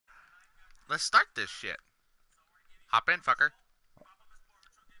Let's start this shit. Hop in, fucker.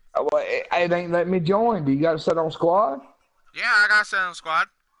 Well, it ain't letting me join. Do you got to set on squad? Yeah, I got set on squad.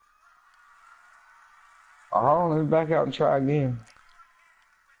 Hold on, let me back out and try again.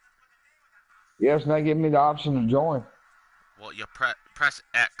 Yes, now give me the option to join. Well, you press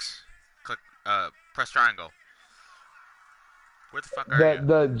X. Click, press triangle. Where the fuck are you?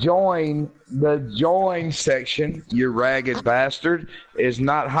 The join section, you ragged bastard, is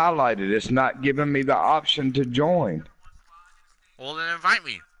not highlighted. It's not giving me the option to join. Well, then invite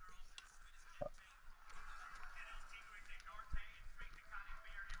me.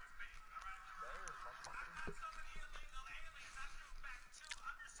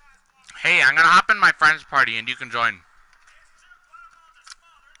 Hey, I'm gonna hop in my friend's party and you can join.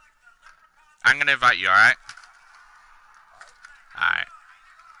 I'm gonna invite you, alright? Alright.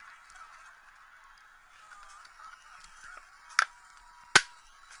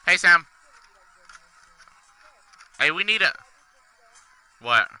 Hey, Sam. Hey, we need a...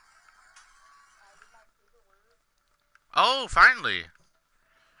 What? Oh, finally.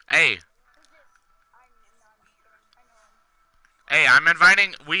 Hey. Hey, I'm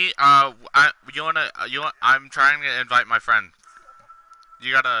inviting... I'm trying to invite my friend.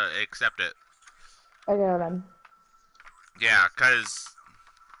 You gotta accept it. Okay, then. Yeah, cause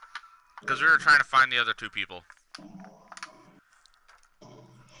we were trying to find the other two people.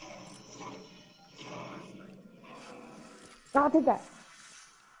 I'll take that.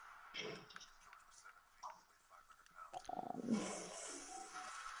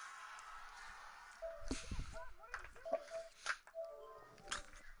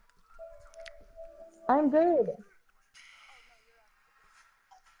 I'm good.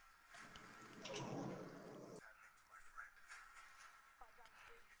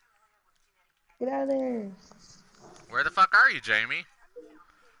 Get out of there. Where the fuck are you, Jamie?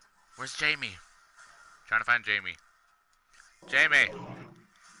 Where's Jamie? Trying to find Jamie. Jamie.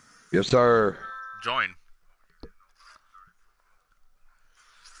 Yes, sir. Join.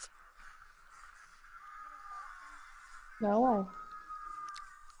 No, why?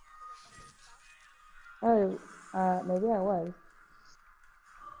 Oh, maybe I was.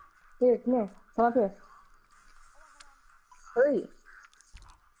 Here, come here. Come up here. Hurry.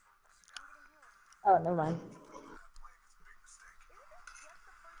 Oh, never mind.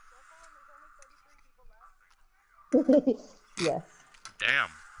 Yes.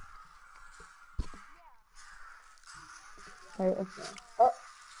 Damn. Alright, let's go. Oh,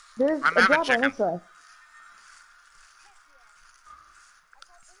 there's I'm a having drop right chicken. next to us.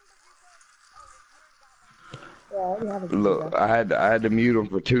 Yeah, we have a Look, I had to mute him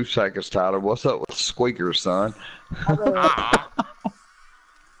for 2 seconds, Tyler. What's up with squeakers, son?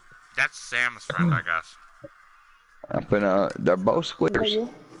 That's Sam's friend, I guess. They're both squeakers.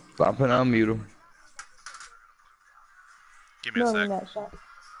 I'm finna unmute them. Give me a sec. That shot.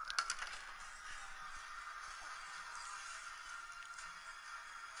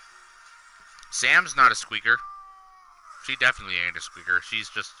 Sam's not a squeaker. She definitely ain't a squeaker. She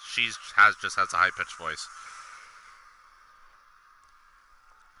has a high pitched voice.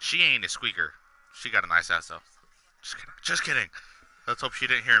 She ain't a squeaker. She got a nice ass though. Just kidding. Just kidding. Let's hope she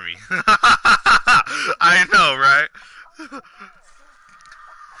didn't hear me. I know, right?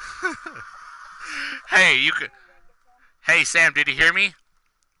 Hey, you could. Hey, Sam, did you hear me?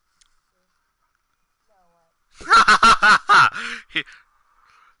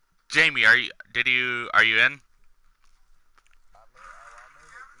 Jamie, are you in?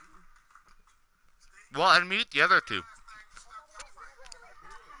 Well, unmute the other two.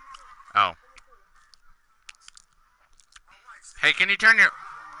 Oh. Hey, can you turn your...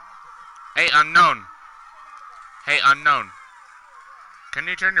 Hey, unknown. Hey, unknown. Can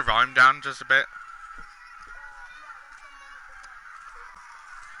you turn your volume down just a bit?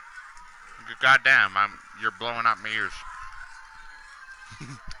 Goddamn, you're blowing out my ears.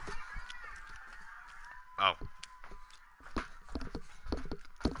 Oh.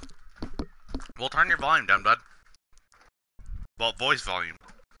 Well, turn your volume down, bud. Well, voice volume.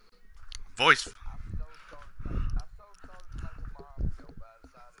 Voice.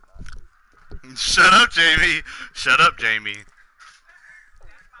 Shut up, Jamie. Shut up, Jamie.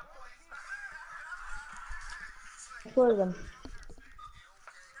 Four of them.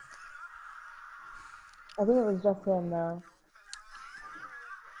 I think it was just him, though.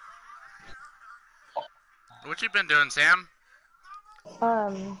 What you been doing, Sam?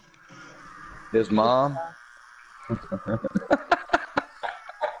 His mom? Do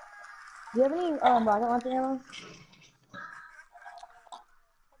you have any, rocket launcher ammo?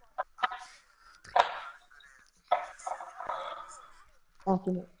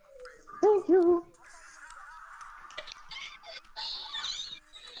 After me. Thank you.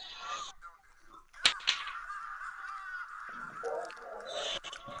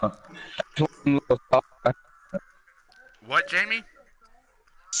 What, Jamie?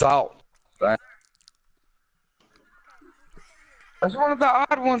 Salt. That's one of the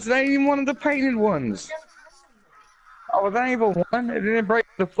odd ones. That ain't even one of the painted ones. Oh, that ain't even one. It didn't break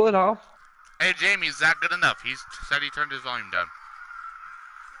the foot off. Hey, Jamie, is that good enough? He said he turned his volume down.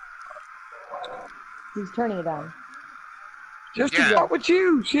 He's turning it down. Just to go with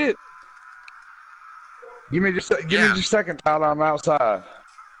you, shit. Give me just a second, Tyler. I'm outside.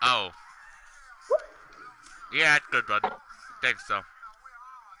 Oh. Yeah, it's good, bud. Thanks, though.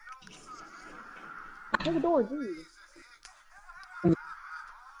 Take the door, geez.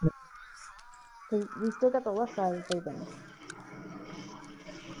 We still got the left side open.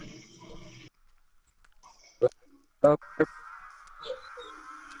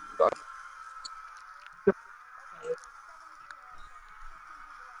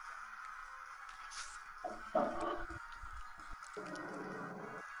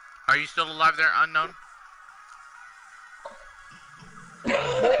 Are you still alive there, unknown?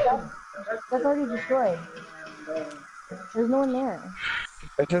 That's already destroyed. There's no one there.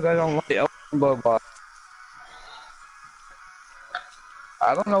 They said they don't like Older Budweiser.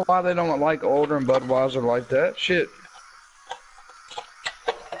 I don't know why they don't like Older and Budweiser like that. Shit.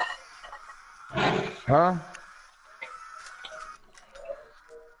 Huh?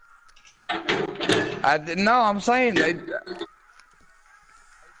 I didn't know. I'm saying they.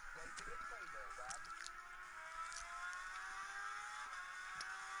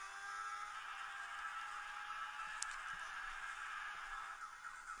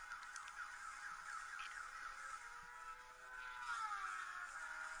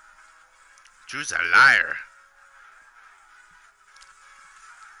 Drew's a liar.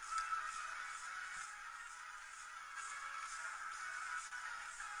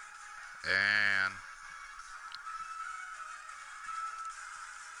 And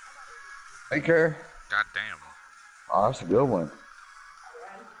Take care. God damn. Oh, that's a good one.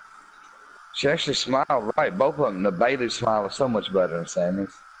 She actually smiled right. Both of them. The Bailey smile is so much better than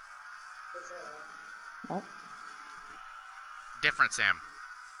Sammy's. What? Different, Sam.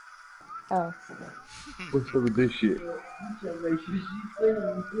 Oh. What's up with this shit?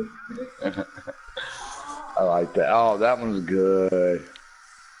 I like that. Oh, that one's good.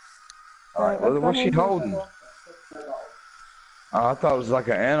 Alright, what's she holding? Oh, I thought it was like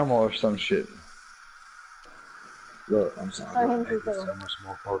an animal or some shit. Look, I'm sorry. Look, there's so much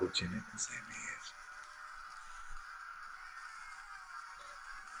more photogenic than Sammy is.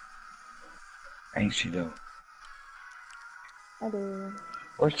 Ain't she though? I do.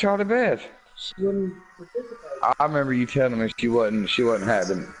 Where's Charlie Beth? She wouldn't participate. I remember you telling me she wasn't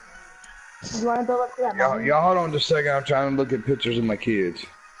having. You want to build up to that mountain? Y'all hold on just a second. I'm trying to look at pictures of my kids.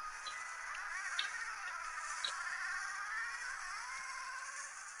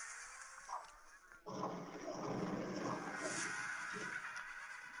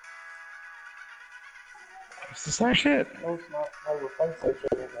 It's the same shit. No, it's not. I replaced that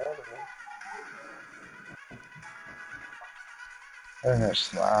shit with the other one. That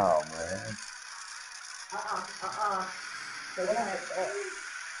smile, man. I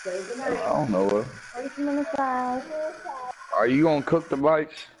don't know her. Are you gonna cook the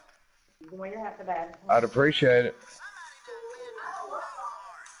bites? I'd appreciate it.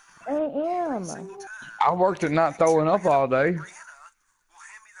 I am. I worked at not throwing up all day.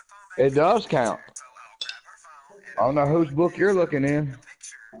 It does count. I don't know whose book you're looking in.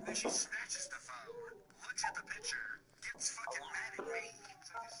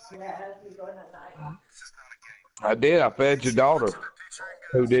 I did. I fed your daughter,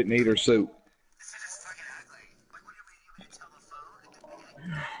 who didn't eat her soup.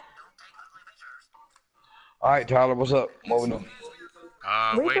 All right, Tyler, what's up? What we doing?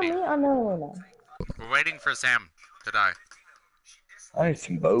 Waiting. We're waiting for Sam to die. I need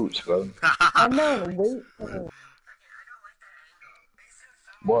some boats, bro. Unknown, wait for me.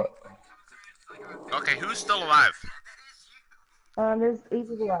 What? Okay, who's still alive? There's 8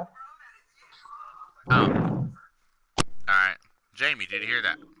 people left. Oh. Alright. Jamie, did you hear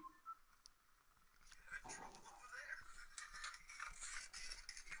that?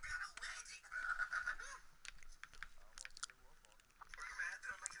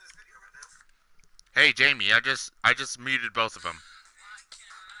 Hey, Jamie, I just muted both of them.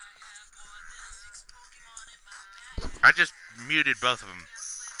 I just muted both of them.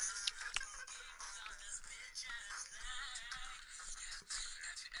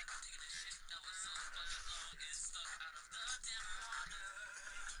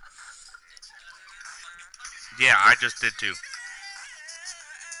 Yeah, I just did too.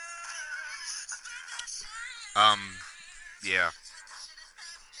 Yeah.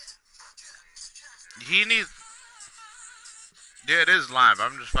 He needs. Yeah, it is live.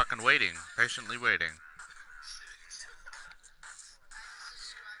 I'm just fucking waiting, patiently waiting.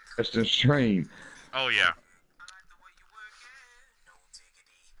 Just in stream. Oh yeah.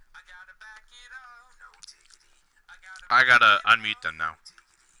 I gotta unmute them now.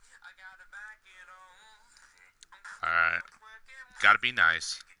 Alright. Gotta be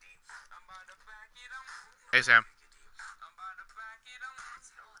nice. Hey, Sam.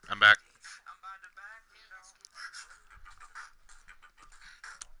 I'm back.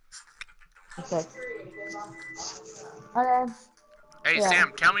 Okay. Okay. Hey, Yeah.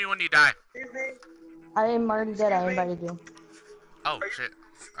 Sam, tell me when you die. I am already dead. I invited you. Oh, shit.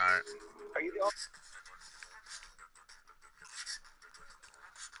 Alright.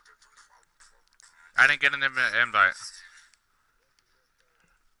 I didn't get an invite.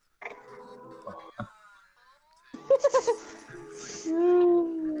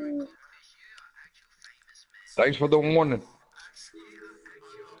 Thanks for the warning.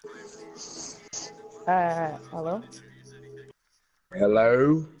 Hello? Hello.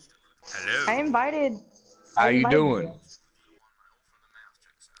 Hello. I invited. How I you invited doing? you.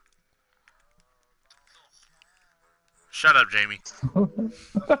 Shut up, Jamie. Hold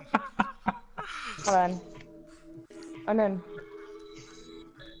on. I'm in.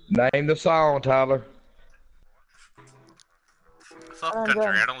 Name the song, Tyler. Fuck I'm country.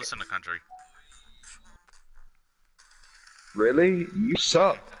 good. I don't listen to country. Really? You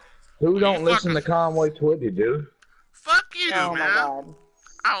suck. Who You don't listen fucking. to Conway Twitty, dude? Fuck you, Oh my man. god.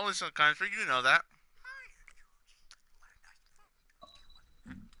 I don't listen to country. You know that.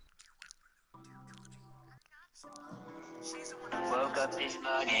 Woke up this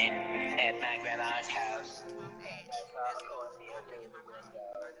morning at my grandma's house.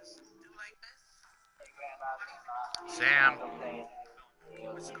 Sam.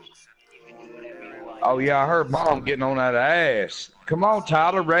 Oh yeah, I heard Mom getting on that ass. Come on,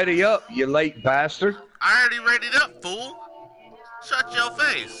 Tyler, ready up, you late bastard. I already readied up, fool. Shut your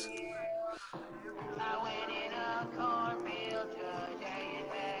face.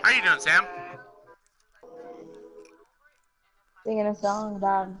 How you doing, Sam? Singing a song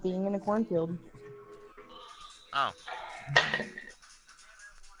about being in a cornfield. Oh.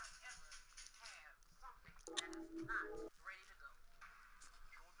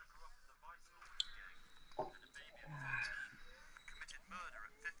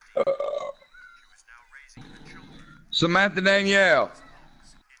 Samantha Danielle.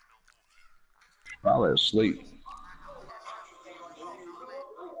 Probably asleep.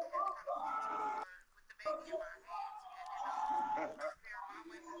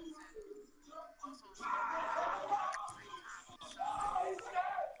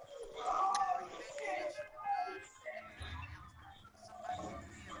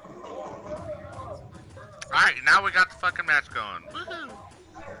 Alright, now we got the fucking match going. Woohoo.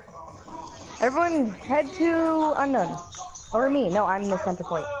 Everyone head to unknown. Or me. No, I'm the center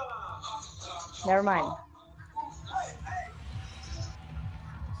point. Never mind.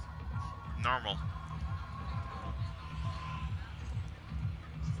 Normal.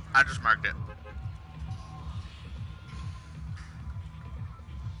 I just marked it.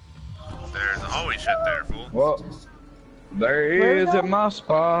 There's always shit there, fool. Well, there he Where we is go? at my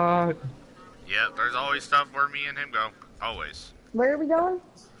spot. Yep, there's always stuff where me and him go. Always. Where are we going?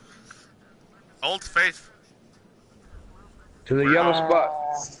 Old Faith. To the Where- yellow spot.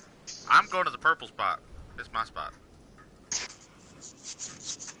 I'm going to the purple spot. It's my spot.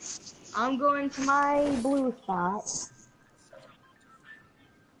 I'm going to my blue spot.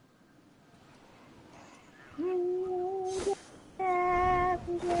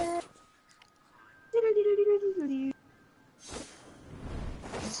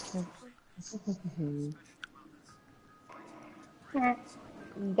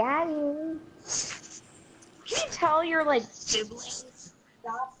 Got you. Can you tell your like siblings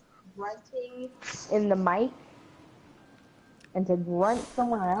stop grunting in the mic and to grunt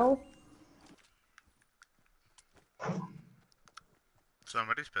somewhere else?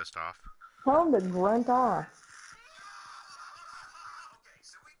 Somebody's pissed off. Tell them to grunt off.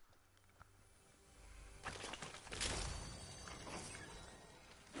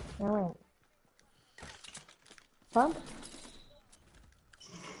 Alright. Pump?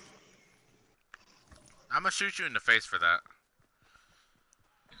 I'm gonna shoot you in the face for that.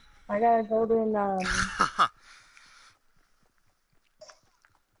 I got a golden, what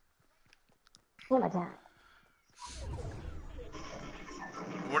am I got?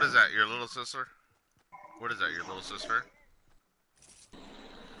 What is that, your little sister? What is that? Your little sister?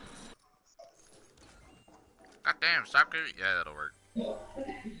 God damn! Stop giving. Yeah, that'll work.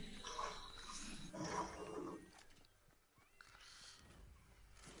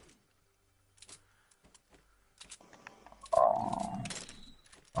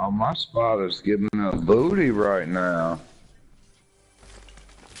 Oh, my spotter's giving up booty right now.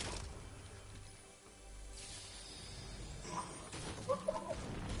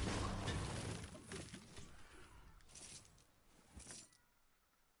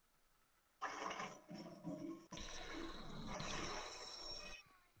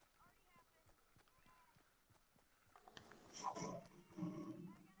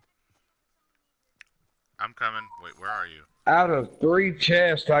 I'm coming. Wait, where are you? Out of 3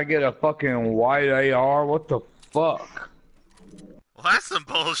 chests, I get a fucking white AR. What the fuck? Well, that's some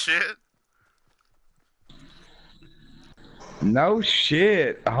bullshit. No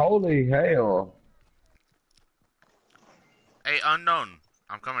shit. Holy hell. Hey, unknown.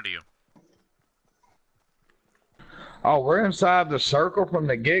 I'm coming to you. Oh, we're inside the circle from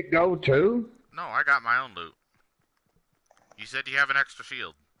the get-go, too? No, I got my own loot. You said you have an extra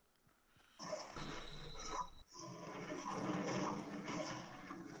shield.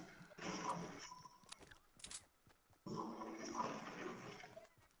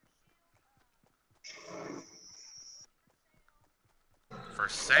 For A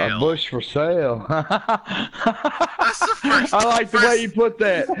sale. bush for sale. That's the first. I like the way you put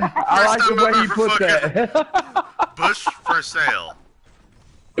that. I like the way you put that. Bush for sale.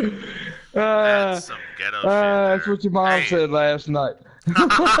 That's some ghetto shit. That's there. what your mom Hey. said last night.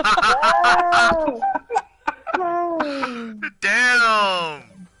 Damn.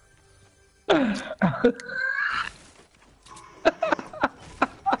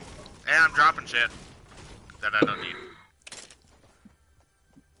 Hey, I'm dropping shit that I don't need.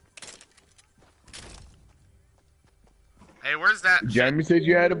 Hey, where's that? Jamie said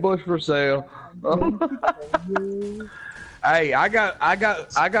you had a bush for sale. Hey, I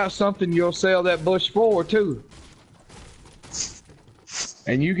got something you'll sell that bush for too.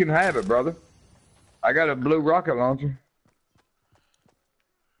 And you can have it, brother. I got a blue rocket launcher.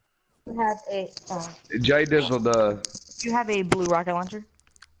 You have a Jay Dizzle does. you have a blue rocket launcher?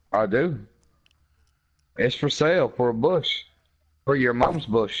 I do. It's for sale for a bush. For your mom's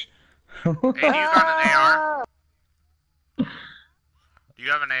bush. Hey, do you got an AR? Do you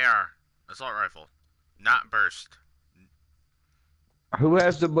have an AR? Assault rifle. Not burst. Who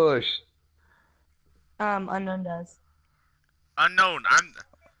has the bush? Unknown does. Unknown. I'm.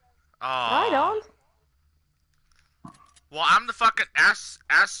 Oh. I don't. Well, I'm the fucking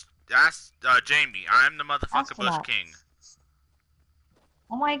Jamie. I'm the motherfucking Bush Astronaut. King.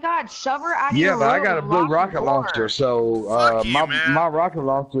 Oh my God! Shove her out of Yeah, your but I room got a and blue lock the rocket door. launcher, so Fuck you, my man. my rocket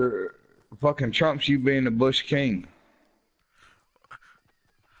launcher fucking trumps you being the Bush King.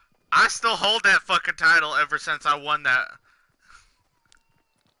 I still hold that fucking title ever since I won that.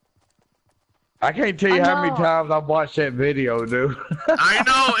 I can't tell you I how many know. times I've watched that video, dude. I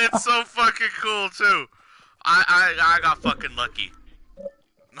know, it's so fucking cool too. I got fucking lucky.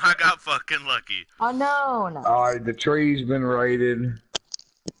 I got fucking lucky. Unknown. Alright, the tree's been raided.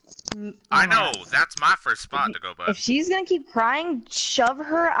 I know, that's my first spot to go by. If she's gonna keep crying, shove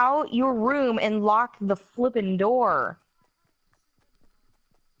her out your room and lock the flippin' door.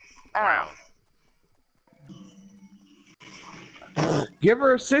 Wow. Give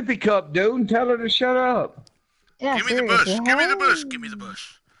her a sippy cup, dude, and tell her to shut up. Yeah, Give me the bush, seriously. give me the bush, give me the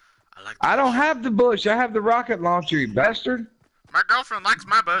bush. I like the I don't bush. have the bush. I have the rocket launcher, you bastard. My girlfriend likes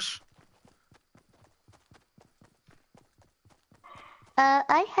my bush.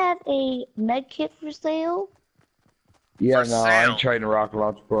 I have a med kit for sale. Yeah, For no, I sale. ain't trading a rocket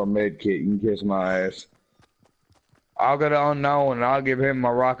launcher for a med kit. You can kiss my ass. I'll go to Unknown and I'll give him my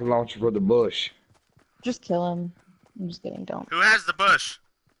rocket launcher for the bush. Just kill him. I'm just kidding, don't. Who has the bush?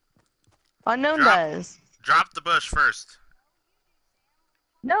 Unknown Drop. does. Drop the bush first.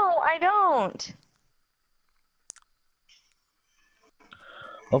 No, I don't.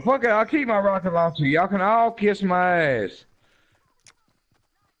 Well, fuck it, I'll keep my rocket launcher. Y'all can all kiss my ass.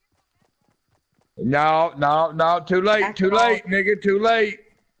 No, no, no, too late, That's too all. late, nigga, too late.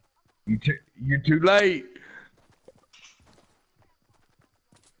 You're too late.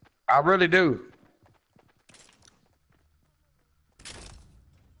 I really do.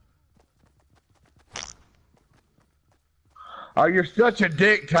 Oh, you're such a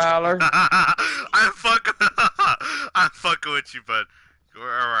dick, Tyler. I'm fucking with you, bud. Where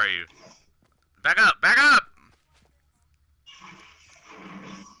are you? Back up, back up!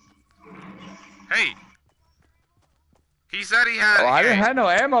 Hey! He said he had. Oh, I didn't have no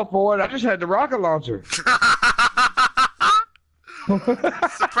ammo for it. I just had the rocket launcher.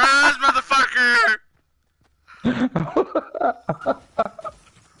 Surprise, motherfucker!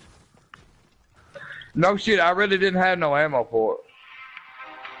 No shit, I really didn't have no ammo for it.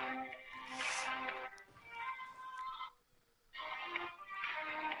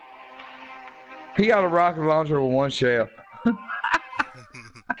 He got a rocket launcher with one shell. Woo!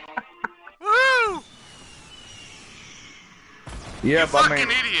 Yeah, You but fucking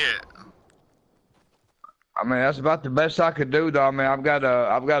idiot! I mean that's about the best I could do though. I mean I've got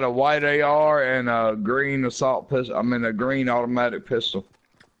a white AR and a green assault pistol. I mean a green automatic pistol.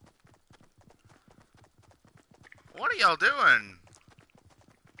 What are y'all doing?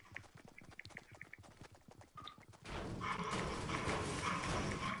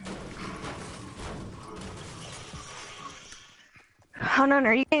 Oh no,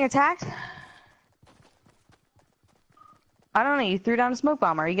 are you getting attacked? I don't know, you threw down a smoke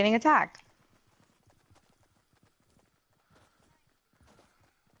bomb. Are you getting attacked?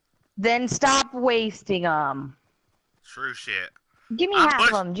 Then stop wasting them. True shit. Give me I'm half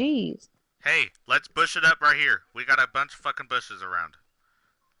bush- of them, jeez. Hey, let's bush it up right here. We got a bunch of fucking bushes around.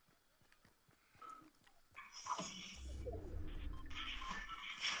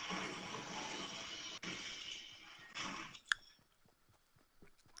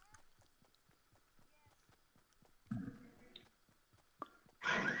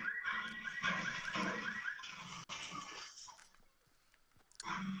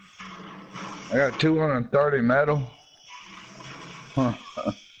 I got 230 metal. Huh.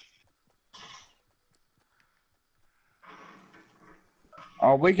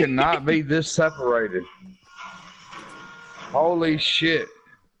 Oh, we cannot be this separated. Holy shit.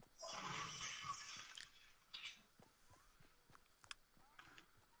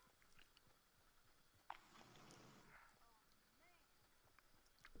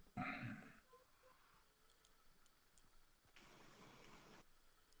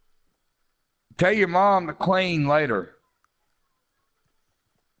 Tell your mom to clean later.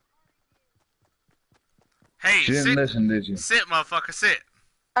 Hey, She didn't listen, did you? Sit, motherfucker, sit.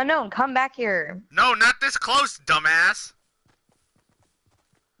 Unknown, come back here. No, not this close, dumbass.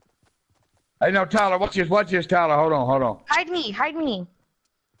 Hey, no, Tyler, watch this, Tyler. Hold on. Hide me, hide me.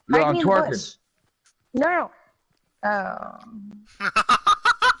 Look, Hide I'm me in the twerking. bush. No. Oh.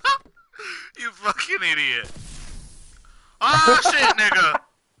 You fucking idiot. Oh, shit, nigga.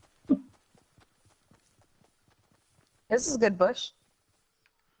 This is a good bush.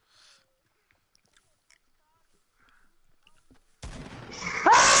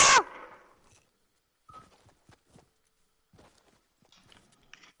 Ah!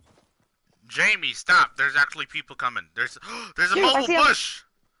 Jamie, stop. There's actually people coming. There's a Dude, I mobile see 'em. bush.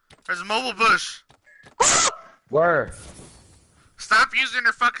 There's a mobile bush. Where? Stop using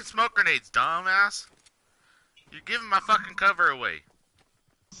your fucking smoke grenades, dumbass. You're giving my fucking cover away.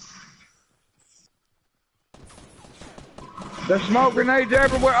 There's smoke grenades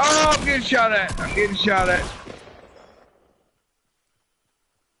everywhere. Oh, I'm getting shot at.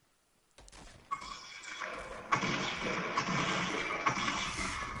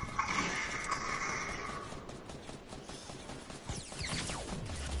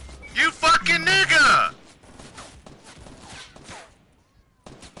 You fucking nigga!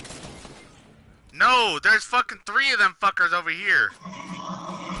 No, there's fucking 3 of them fuckers over here.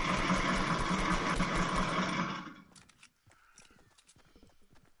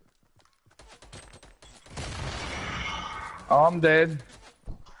 Oh, I'm dead.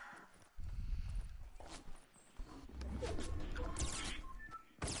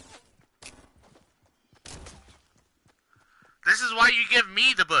 This is why you give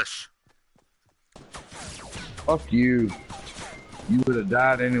me the bush. Fuck you. You would have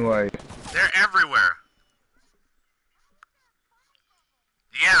died anyway. They're everywhere.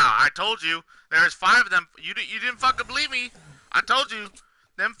 Yeah, I told you. There's 5 of them. You didn't fucking believe me. I told you.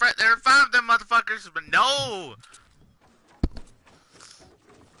 There are 5 of them motherfuckers, but no.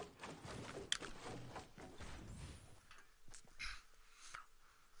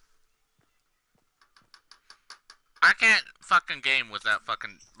 I can't fucking game with that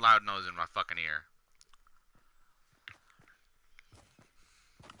fucking loud noise in my fucking ear.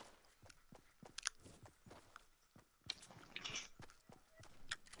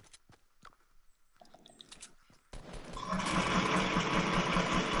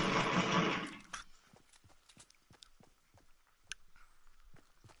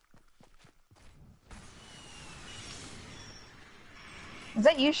 Is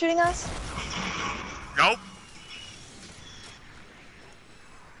that you shooting us? Nope.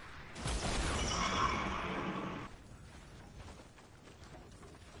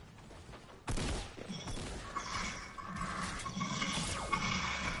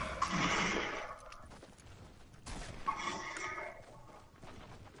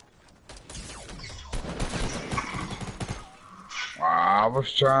 I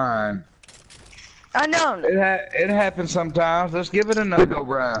was trying. Unknown. It happens sometimes. Let's give it another go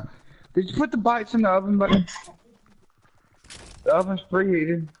round. Did you put the bites in the oven, buddy? The oven's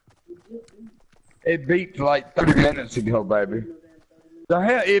preheated. It beeped like 30 minutes ago, baby. The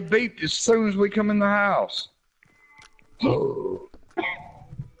hell, it beeped as soon as we come in the house.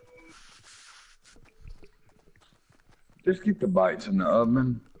 Just keep the bites in the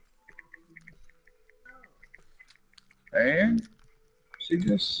oven. And she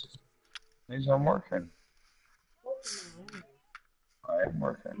just needs on working. I am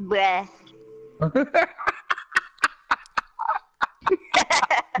working. Bleh.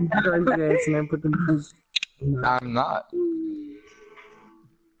 I'm not.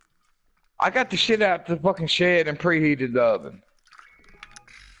 I got the shit out the fucking shed and preheated the oven.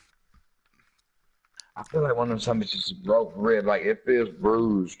 I feel like one of them something just broke rib, like it feels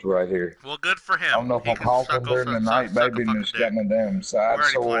bruised right here. Well, good for him. I don't know if He I'm can coughing suckle during the some- night, suck a baby, and fucking it's dick. got my damn side We're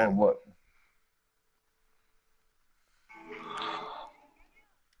already sore or playing. what.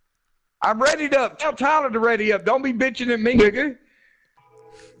 I'm readied up. Tell Tyler to ready up. Don't be bitching at me, nigga.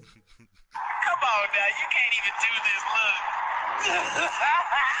 Come on now, you can't even do this. Look.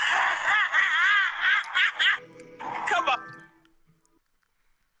 Come on.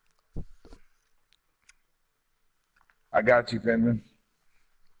 I got you, Finman.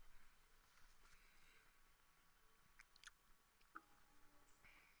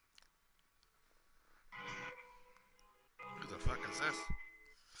 Who the fuck is this?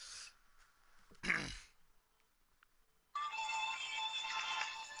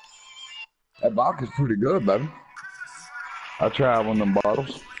 That vodka's pretty good, baby. I tried one of them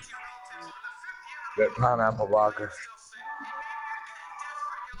bottles. That pineapple vodka.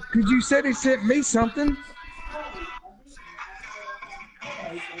 Cause you said he sent me something.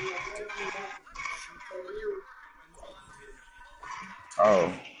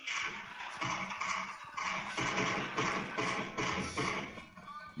 Oh.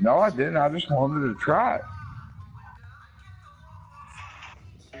 No, I didn't. I just wanted to try it.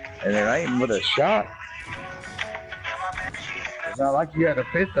 And it ain't with a shot. It's not like you had a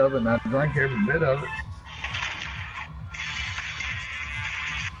fifth of it and I drank every bit of it.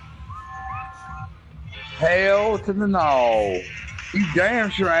 Hell to the no. You damn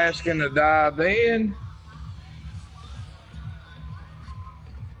sure asking to dive in.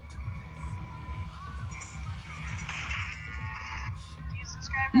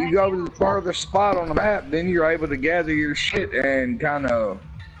 You go to the furthest spot on the map, then you're able to gather your shit and kind of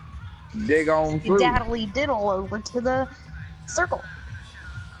dig on You through. daddly diddle over to the circle.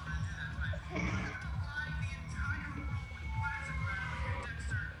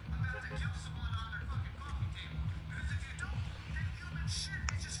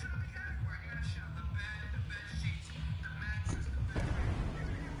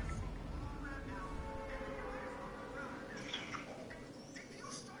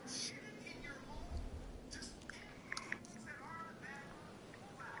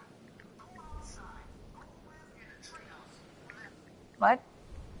 What?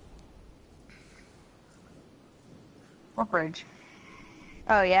 What bridge?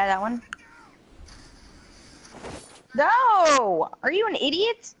 Oh yeah, that one. No! Are you an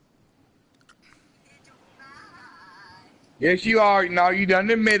idiot? Yes, you are. No, you done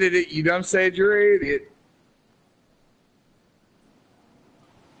admitted it. You done said you're an idiot.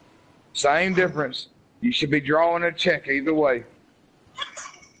 Same difference. You should be drawing a check either way.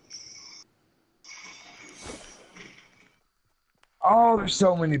 Oh, there's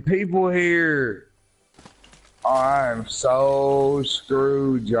so many people here. Oh, I am so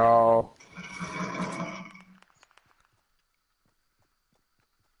screwed, y'all.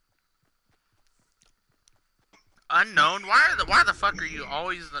 Unknown? Why the fuck are you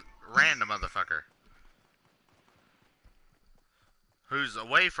always the random motherfucker? Who's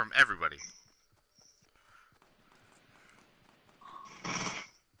away from everybody?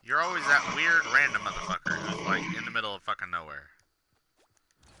 You're always that weird random motherfucker who's like in the middle of fucking nowhere.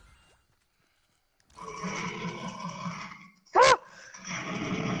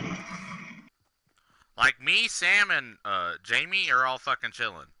 Like me, Sam, and Jamie are all fucking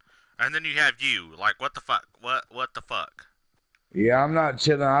chilling. And then you have you. Like, what the fuck? What the fuck? Yeah, I'm not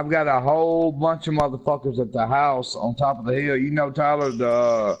chilling. I've got a whole bunch of motherfuckers at the house on top of the hill. You know, Tyler,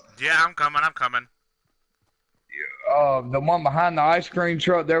 Yeah, I'm coming. the one behind the ice cream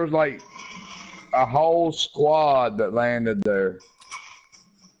truck, there was like a whole squad that landed there.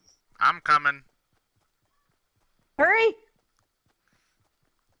 I'm coming. Hurry!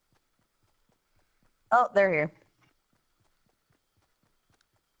 Oh, they're here.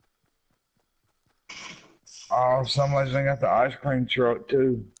 Oh, somebody's got the ice cream truck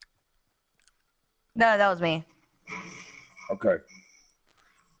too. No, that was me. Okay.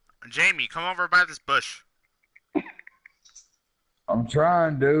 Jamie, come over by this bush. I'm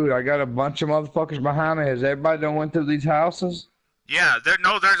trying, dude. I got a bunch of motherfuckers behind me. Has everybody done went through these houses? Yeah,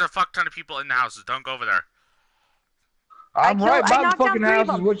 there's a fuck ton of people in the houses. Don't go over there. I'm right by the fucking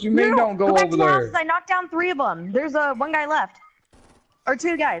houses. What you mean don't go over there? Houses. I knocked down 3 of them. There's one guy left. Or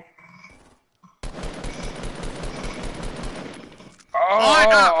 2 guys.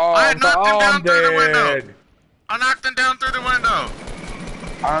 I knocked him down through the window. Dead. I knocked him down through the window.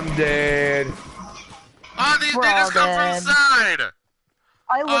 I'm dead. Oh, they just come from the side.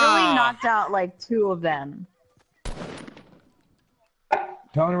 I literally knocked out like 2 of them.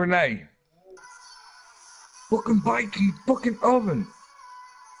 Tony Renee. Fucking bite in the fucking oven.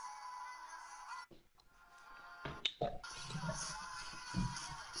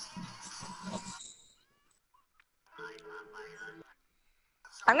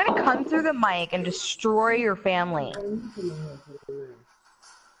 I'm gonna come through the mic and destroy your family.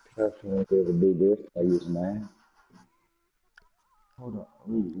 Trust me, if ever do this, I use mine. Hold on.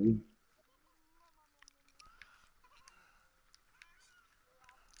 Ooh.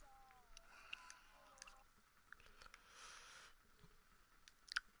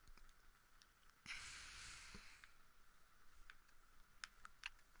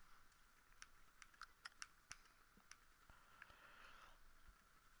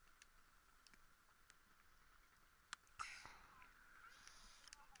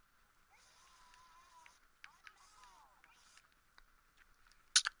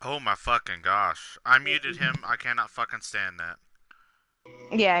 Oh my fucking gosh. I muted him. I cannot fucking stand that.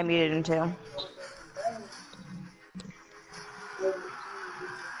 Yeah, I muted him too.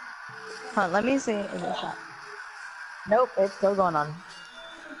 Huh, let me see. Is it shot? Nope, it's still going on.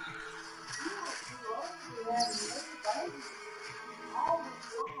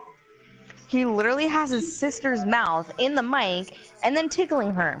 He literally has his sister's mouth in the mic and then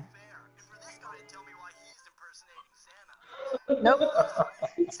tickling her. Nope.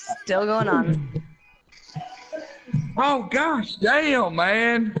 Still going on. Oh gosh, damn,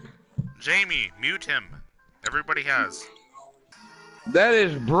 man. Jamie, mute him. Everybody has. That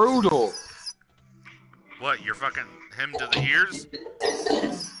is brutal. What, you're fucking him to the ears?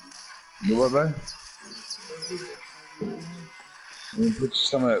 You what, man? You put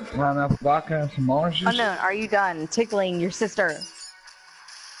some of that pineapple vodka and some oranges? Unknown, are you done tickling your sister?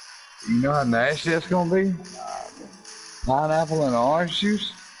 You know how nasty that's gonna be? Pineapple and orange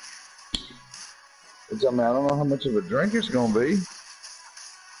juice? Which, I mean, I don't know how much of a drink it's gonna be.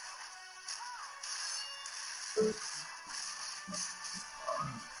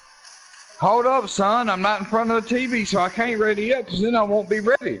 Hold up, son. I'm not in front of the TV, so I can't ready up, because then I won't be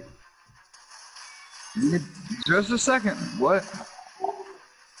ready. Just a second. What?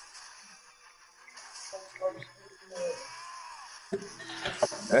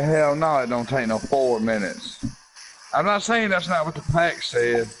 Hell no, it don't take no 4 minutes. I'm not saying that's not what the pack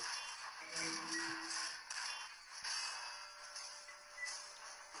said.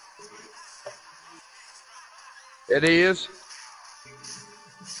 It is.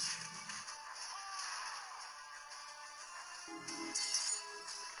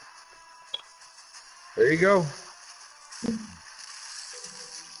 There you go.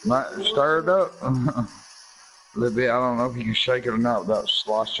 Might stir it up a little bit. I don't know if you can shake it or not without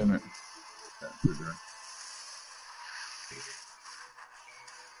sloshing it.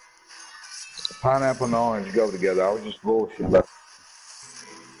 Pineapple and orange go together. I was just bullshit. Kind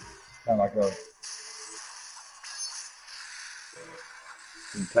of like a.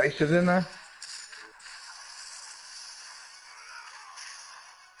 Can you taste it in there?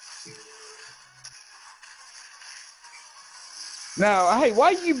 Now, hey,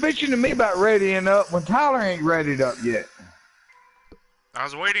 why you bitching to me about readying up when Tyler ain't readied up yet? I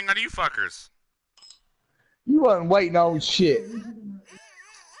was waiting on you fuckers. You wasn't waiting on shit.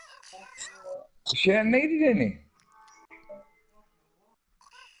 She hadn't needed any.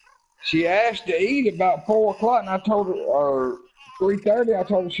 She asked to eat about 4 o'clock, and I told her, or 3:30, I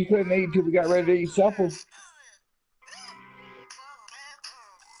told her she couldn't eat until we got ready to eat supper.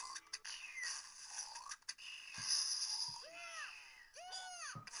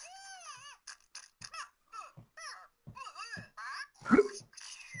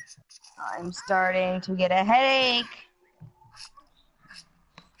 I'm starting to get a headache.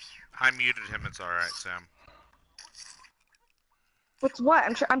 I muted him. It's alright, Sam. What's what?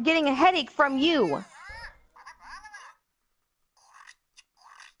 I'm getting a headache from you.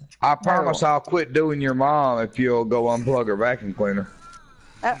 I promise I'll quit doing your mom if you'll go unplug her vacuum cleaner.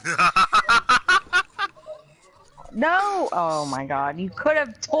 No! Oh my god, you could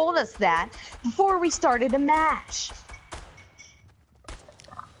have told us that before we started a match.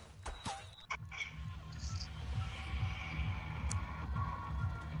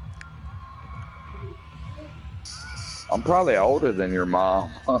 I'm probably older than your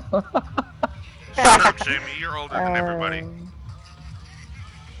mom. Shut up, Jamie. You're older than everybody.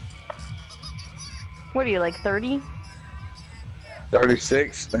 What are you, like 30?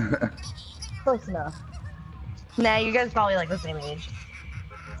 36. Close enough. Nah, you guys probably like the same age.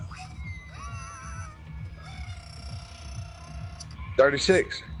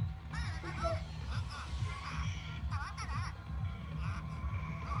 $36.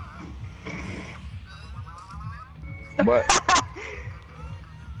 What?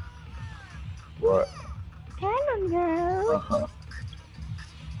 What? I don't know.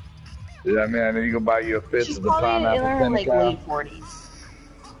 Does that mean I need to go buy you a fifth She's of the probably in pineapple her like pinnacle? late 40s.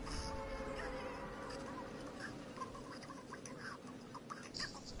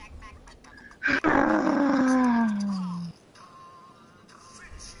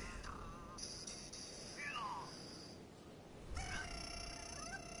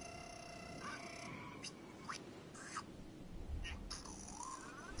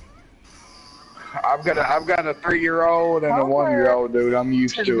 I've got a 3-year-old and a 1-year-old, dude. I'm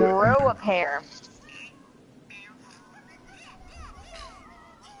used To to it. grow a pair.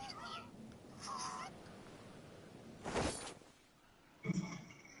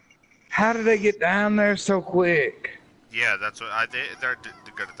 How did they get down there so quick? Yeah, that's what they're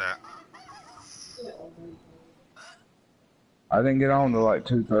good at that. I didn't get on till like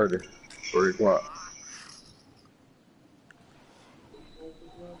 2:30, 3 o'clock.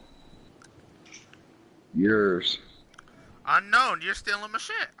 Yours. Unknown, you're stealing my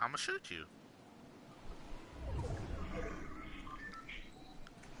shit. I'ma shoot you.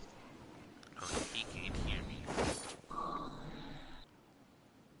 Oh, he can't hear me.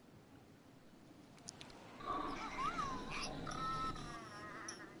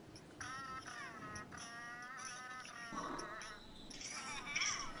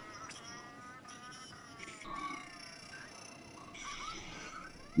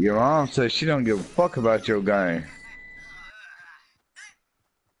 Your mom says she don't give a fuck about your game.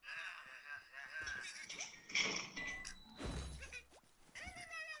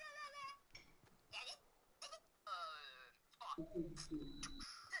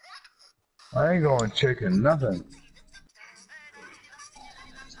 I ain't going chicken, nothing.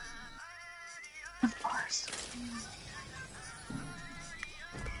 Of course.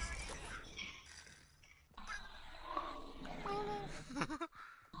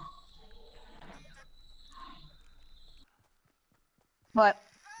 What?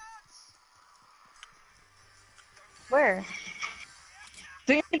 Where?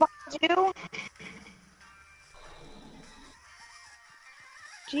 Do you behind you?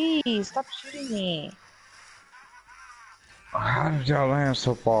 Jeez, stop shooting me. How did y'all land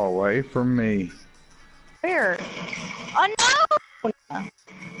so far away from me? Where? Oh no!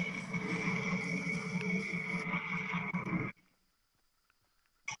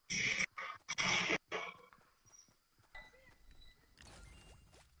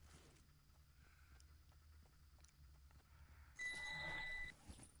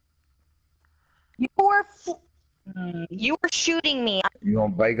 You were shooting me. You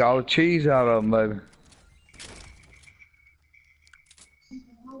gonna bake all the cheese out of them, baby?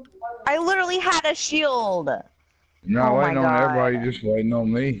 I literally had a shield. You're not Oh my waiting on God. everybody, you're just waiting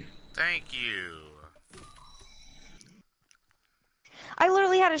on me. Thank you. I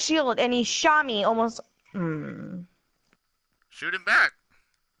literally had a shield and he shot me almost. Shoot him back.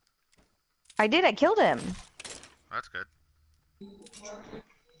 I did, I killed him. That's good.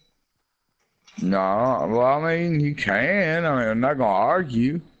 No, well, I mean, you can. I mean, I'm not gonna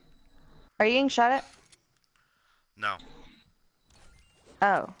argue. Are you getting shot at? No.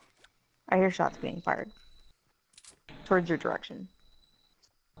 Oh. I hear shots being fired. Towards your direction.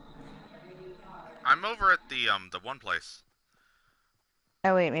 I'm over at the one place.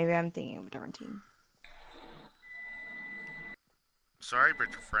 Oh wait, maybe I'm thinking of a different team. Sorry,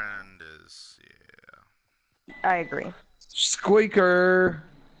 but your friend is, yeah. I agree. Squeaker.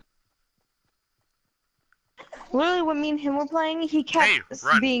 Literally, when me and him were playing, he kept Hey,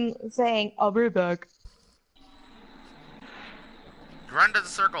 run. saying, "I'll be right back." Run to the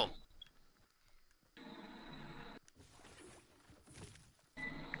circle.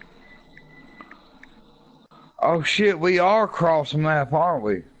 Oh shit, we are across the map, aren't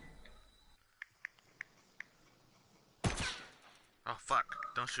we? Oh, fuck.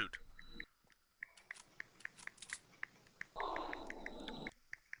 Don't shoot.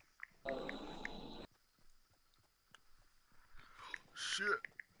 shit.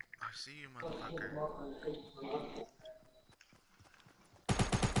 I see you, motherfucker. Thank you.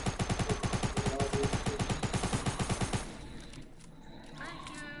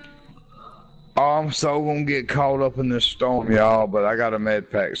 Oh, I'm so gonna get caught up in this storm, y'all, but I got a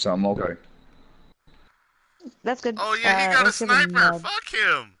med pack, so I'm okay. That's good. Oh yeah, he got a let's give him sniper. med. Fuck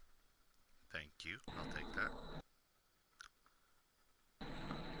him. Thank you. I'll take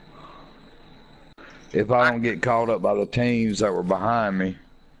that. If I don't get caught up by the teams that were behind me.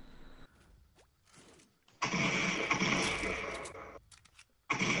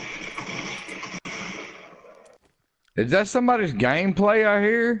 Is that somebody's gameplay I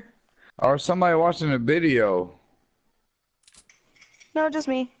hear? Or somebody watching a video? No, just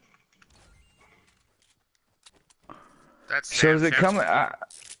me. That's So Sam. is it Sam's- coming?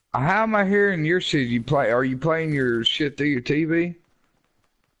 How am I hearing your shit? You play? Are you playing your shit through your TV?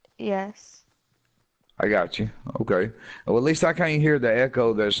 Yes. I got you. Okay. Well, at least I can't hear the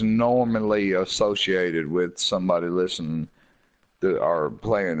echo that's normally associated with somebody listening to or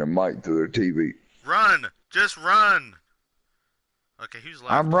playing their mic through their TV. Run! Just run! Okay, who's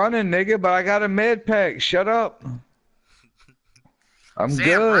left? I'm running, nigga, but I got a med pack. Shut up. I'm Sam,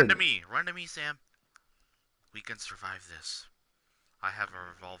 good. run to me. Run to me, Sam. We can survive this. I have a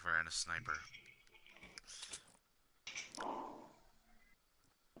revolver and a sniper.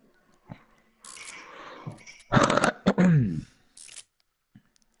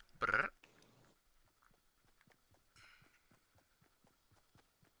 Brrr.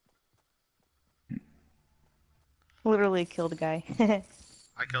 Literally killed a guy.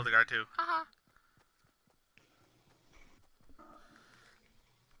 I killed a guy too. Haha.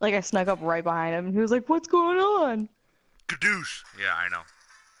 Like I snuck up right behind him and he was like, "What's going on?" Kadoosh! Yeah, I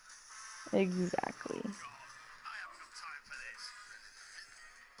know. Exactly.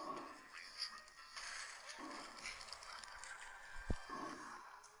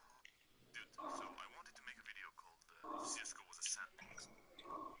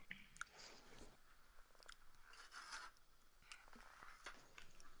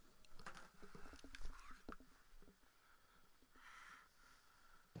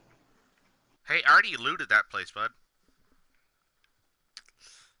 Hey, I already looted that place, bud.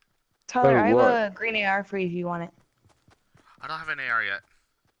 Tyler, Oh, I have what? a green AR for you if you want it. I don't have an AR yet.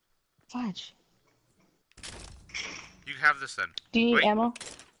 Fudge. You have this then. Do you need Wait. ammo?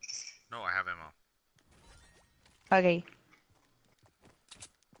 No, I have ammo. Okay.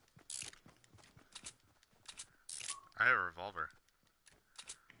 I have a revolver.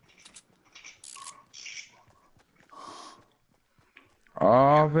 Oh,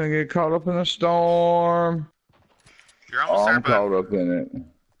 I'm gonna get caught up in a storm. You're Oh, almost there, I'm bud. caught up in it.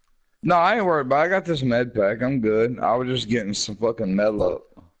 No, I ain't worried about it. I got this med pack. I'm good. I was just getting some fucking metal up.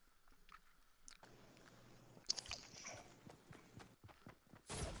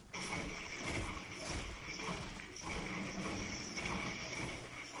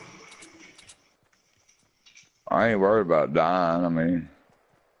 I ain't worried about dying. I mean,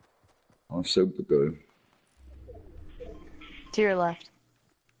 I'm super good. To your left.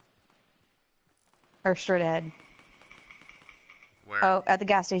 Or straight ahead. Where? Oh, at the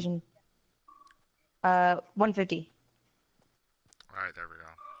gas station. 150. Alright, there we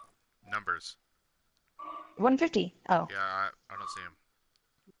go. Numbers. 150. Oh. Yeah, I don't see him.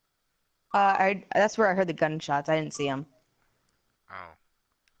 That's where I heard the gunshots. I didn't see them. Oh.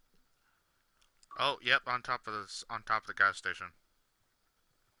 Oh, yep, on top of the gas station.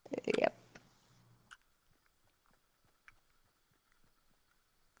 Yep.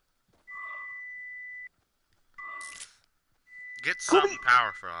 Get some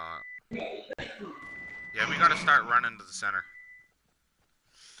power for Yeah, we gotta start running to the center.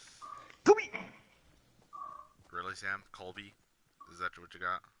 Kobe! Really, Sam? Colby? Is that what you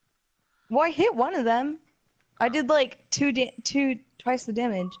got? Well, I hit one of them. I did like twice the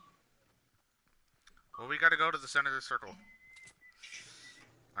damage. Well, we gotta go to the center of the circle.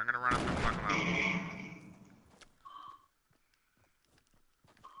 I'm gonna run up and fuck him up.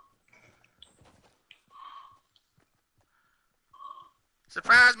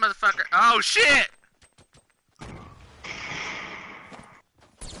 Surprise, motherfucker! Oh, shit!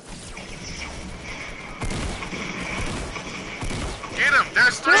 Get him!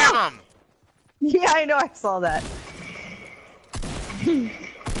 There's 3 of them! Yeah, I know. I saw that.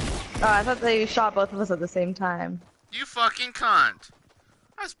 Oh, I thought they shot both of us at the same time. You fucking cunt!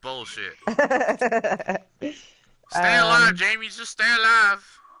 That's bullshit. Stay alive, Jamie. Just stay alive.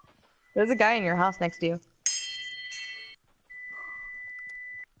 There's a guy in your house next to you.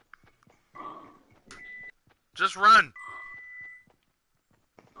 Just run.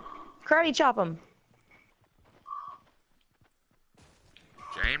 Karate chop him.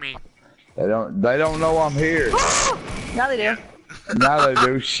 me. They don't know I'm here. Now they do. Now they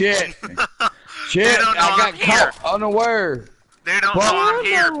do. Shit. Shit. They don't know I got I'm caught here. unaware. They don't know I'm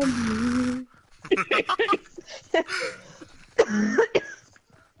here.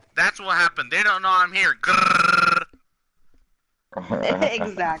 That's what happened. They don't know I'm here. Grrr.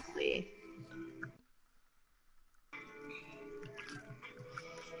 Exactly.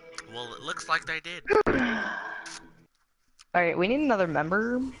 Well, it looks like they did. Alright, we need another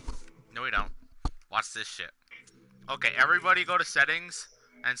member. No, we don't. Watch this shit. Okay, everybody go to settings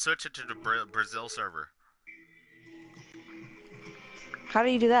and switch it to the Brazil server. How do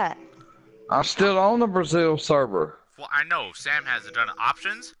you do that? I'm still on the Brazil server. Well, I know. Sam has it done.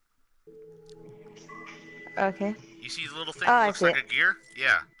 Options? Okay. You see the little thing Oh, that I looks see like it. a gear?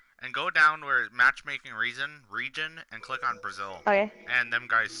 Yeah. And go down where matchmaking region, and click on Brazil. Okay. And them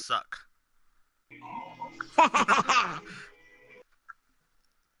guys suck.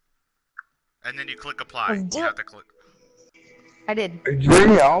 And then you click apply. Let's do You it. have to click. I did. Did you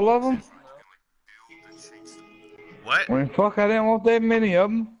read all of them? What? Well, fuck, I didn't want that many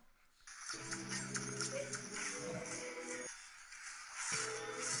of them.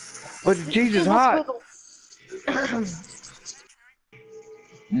 But the cheese is hot.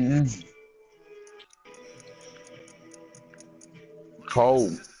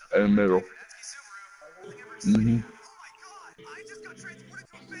 Cold in the middle.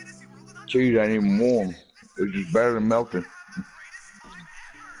 Cheese ain't even warm. It's just barely melting.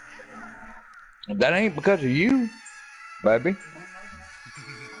 That ain't because of you, baby.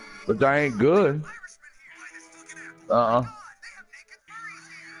 But that ain't good.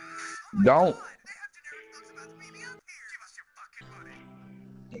 Don't.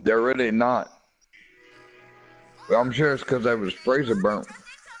 They're really not. But I'm sure it's because they was freezer burnt.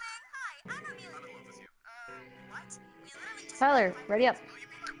 Tyler, ready up.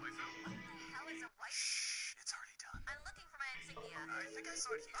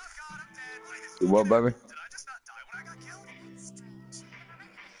 What, baby?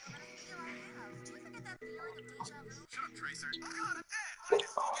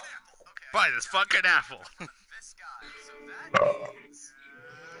 Buy this fucking apple.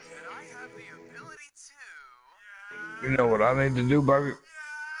 You know what I need to do, baby?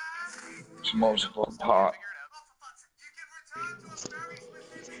 Smoke some pot.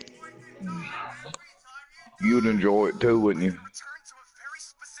 You'd enjoy it too, wouldn't you?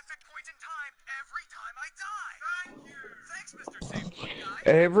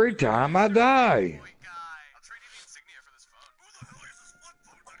 Every time I die.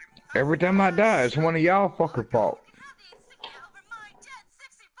 Every time I die, it's one of y'all fucker fault.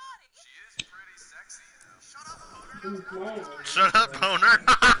 Shut up, owner.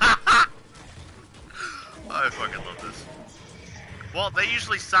 I fucking love this. Well, they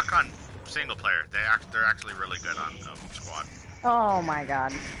usually suck on single player. They're actually really good on squad. Oh my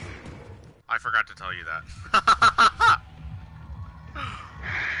god. I forgot to tell you that.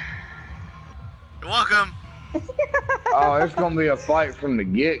 You're welcome. Oh, it's gonna be a fight from the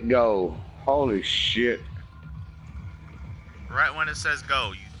get-go. Holy shit. Right when it says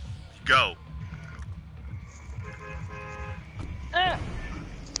go, you go.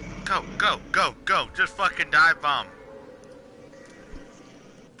 Go, go, go, go. Just fucking dive bomb.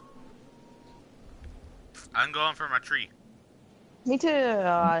 I'm going for my tree. Me too.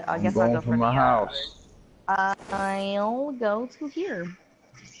 I guess I'll going go for for my the, house. I'll go to here.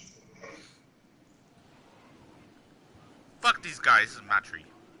 Fuck these guys, this is my tree.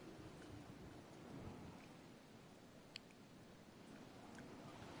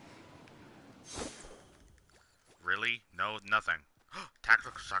 Really? No, nothing.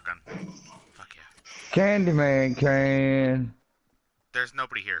 Tactical shotgun. Fuck yeah. Candyman can. There's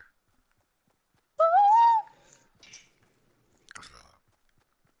nobody here.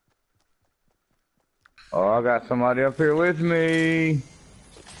 Oh, I got somebody up here with me.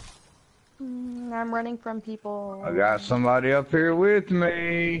 I'm running from people. I got somebody up here with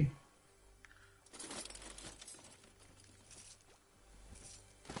me.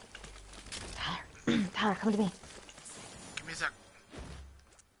 Tyler, come to me. Give me a sec.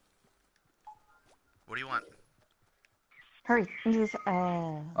 What do you want? Hurry. Into this,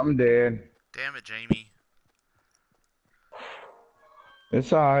 I'm dead. Damn it, Jamie.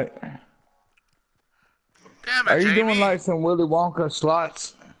 It's alright. Damn it, Are you Jamie. doing like some Willy Wonka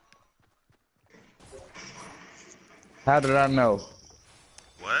slots? How did I know?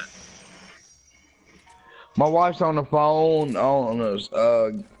 What? My wife's on the phone on us,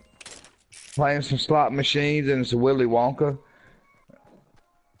 playing some slot machines and it's a Willy Wonka.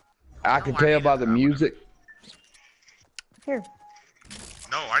 I can I tell needed by the that. music. here.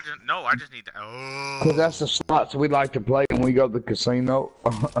 No, I just need to. Oh. Because that's the slots we like to play when we go to the casino.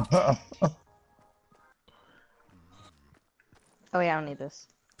 Oh yeah, I don't need this.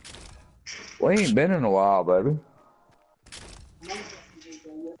 We ain't been in a while, baby.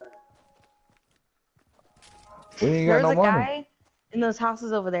 We ain't got There's no a money. guy in those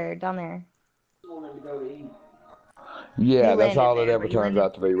houses over there, down there. Yeah, He that's all landed it there, ever but he turns landed-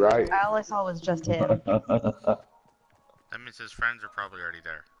 out to be, right? All I saw was just him. That means his friends are probably already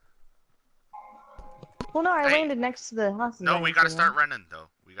there. Well, no, I Hey. landed next to the houses. No, I we was gotta in. start running though.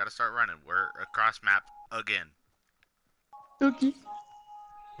 We gotta start running. We're across map again. Okay.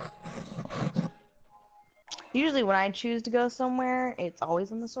 Usually when I choose to go somewhere, it's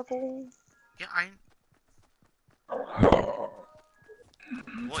always in the circle. Yeah,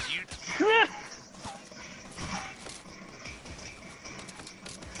 What you?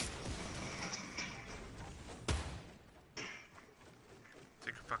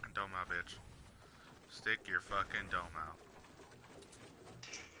 Stick your fucking dome out, bitch. Stick your fucking dome out.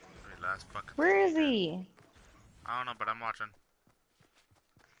 Wait, last fucking. Where is he? I don't know, but I'm watching.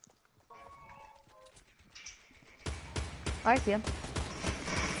 Oh, I see him.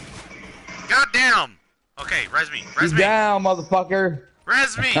 God damn! Okay, res me. Res You me. down, motherfucker.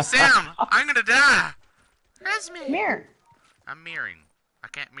 Res me, Sam! I'm gonna die! Res me! Come here. I'm mirroring. I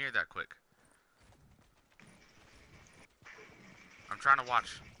can't mirror that quick. I'm trying to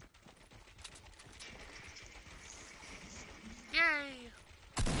watch. Yay!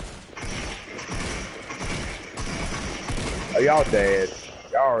 Oh, y'all dead.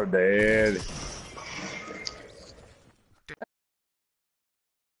 Y'all are dead.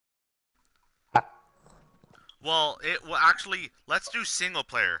 Well, actually, let's do single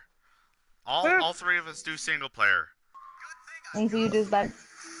player. All three of us do single player. And see who does better.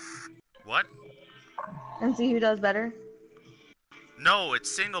 What? And see who does better. No,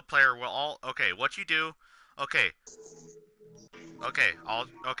 it's single player. Okay, what you do? Okay.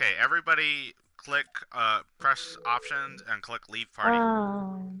 Okay, everybody click, press options and click leave party.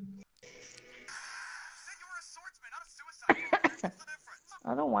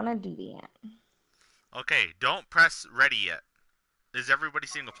 I don't want to do that. Okay, don't press ready yet. Is everybody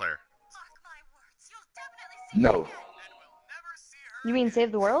single player? No. You mean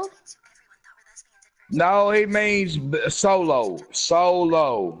save the world? No, he means solo.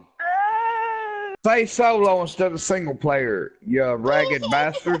 Solo. Say solo instead of single player, you ragged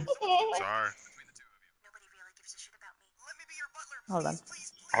bastard. Sorry. Hold on.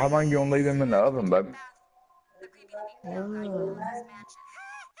 How long you gonna leave them in the oven, baby? Ooh.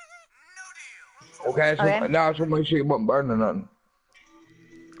 Okay, so Okay. now I just want to make sure you wasn't burning nothing.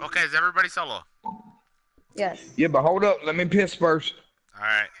 Okay, is everybody solo? Yes. Yeah, but hold up, let me piss first.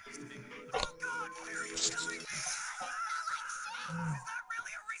 Alright.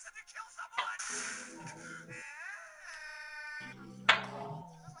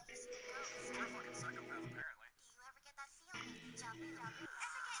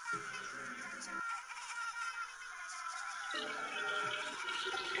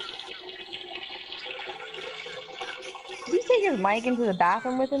 Did he take his mic into the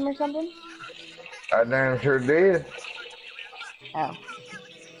bathroom with him or something? I damn sure did. Oh.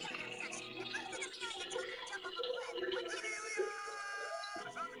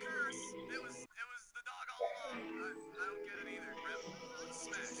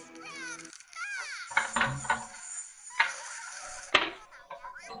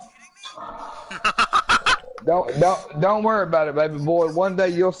 Don't worry about it, baby boy. One day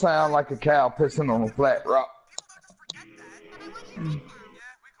you'll sound like a cow pissing on a flat rock.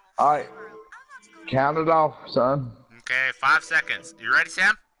 Alright. Count it off, son. Okay, 5 seconds. You ready,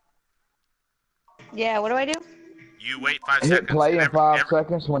 Sam? Yeah, what do I do? You wait 5 Hit seconds. play and in 5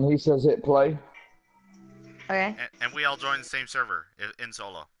 seconds when he says hit play. Okay. And we all join the same server in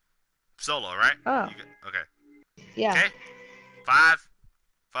solo. Solo, right? Oh. Okay. Yeah. Okay. 5,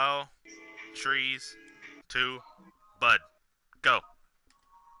 4, trees, 2, bud. Go.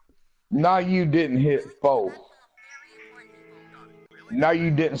 No, you didn't hit foe. No,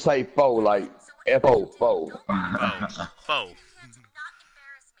 you didn't say foe like F-O, foe. Foe.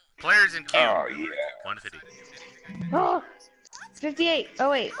 Players in queue. Oh, yeah. 150. Oh, 58. Oh,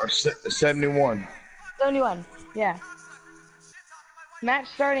 wait. Or 71. 71. Yeah. Match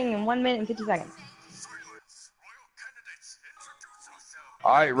starting in 1 minute and 50 seconds.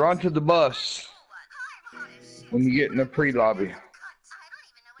 Alright, run to the bus when you get in the pre-lobby.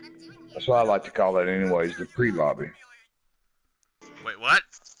 That's what I like to call it anyways, the pre-lobby. Wait, what?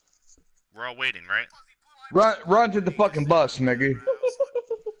 We're all waiting, right? Run to the fucking bus, nigga.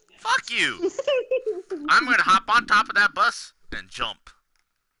 Fuck you! I'm gonna hop on top of that bus and jump.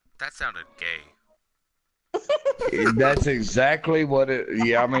 That sounded gay. That's exactly what it.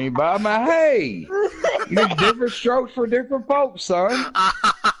 Yeah, I mean, by my hey, there's different strokes for different folks, son. No,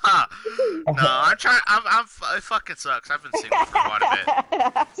 I'm trying. It fucking sucks. I've been single for quite a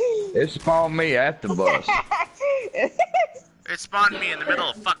bit. It spawned me at the bus. It spawned me in the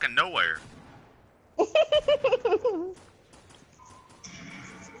middle of fucking nowhere.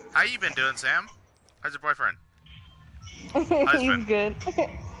 How you been doing, Sam? How's your boyfriend? He's good.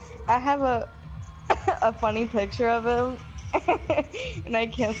 I have a funny picture of him, and I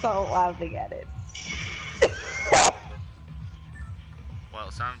can't stop laughing at it. Well,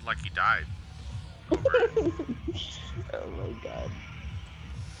 it sounded like he died. Oh my god.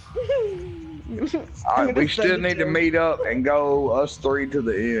 All right, we still need to meet up and go us three to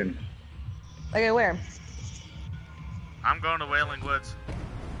the end. Okay, where? I'm going to Wailing Woods.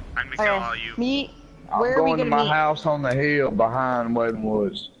 I'm gonna kill all you. Meet. I'm Where are we going to gonna my meet? house on the hill behind Wailing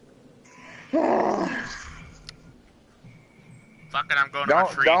Woods. Fuck it, I'm going to my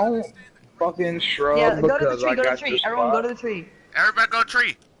tree. Don't fucking shrub Yeah, go to the because tree. I Go to the got tree. this Everyone, go spot. to the tree. Everybody go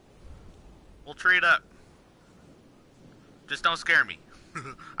tree. We'll tree it up. Just don't scare me.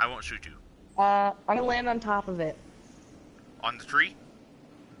 I won't shoot you. I'm gonna land on top of it. On the tree?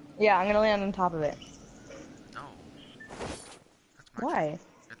 Yeah, I'm gonna land on top of it. No. That's my Why? tree.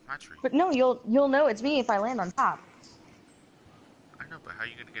 It's my tree. But no, you'll know it's me if I land on top. I know, but how are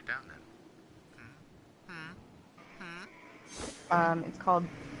you gonna get down then? It's called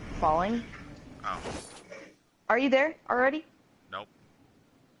falling. Oh, Are you there already? nope.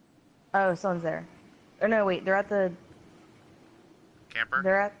 Oh, someone's there. Oh no, wait, they're at the. Camper?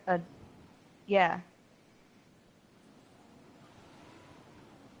 They're at a. Yeah.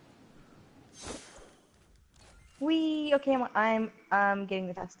 Wee. Okay, I'm getting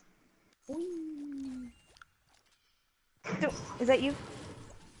the test. Wee. Is that you?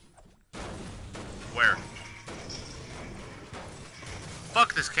 Where?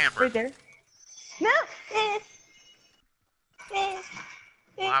 Fuck this camper. Right there. No.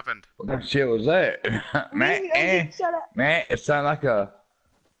 What happened? What kind of shit was that? Man, Shut up. man, it sounded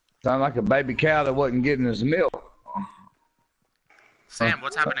like a baby cow that wasn't getting his milk. Sam,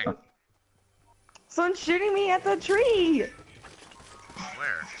 what's happening? Someone's shooting me at the tree.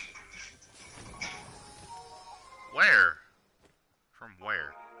 Where? Where? From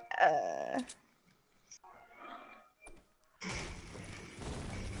where?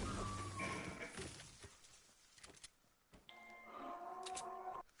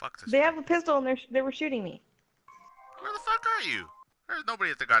 Fuck this. They have a pistol and they were shooting me. Where the fuck are you? There's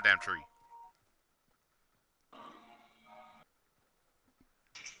nobody at the goddamn tree.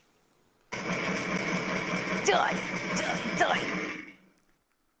 Die! Die! Die!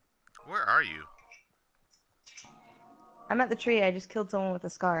 Where are you? I'm at the tree. I just killed someone with a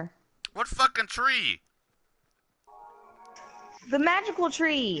scar. What fucking tree? The magical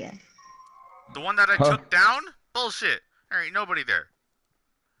tree. The one that I took down? Bullshit. There ain't nobody there.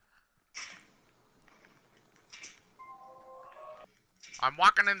 I'm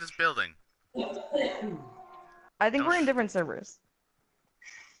walking in this building. I think we're in different servers.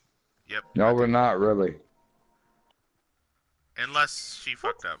 Yep. No, we're not really. Unless she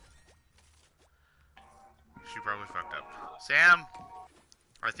fucked up. She probably fucked up. Sam,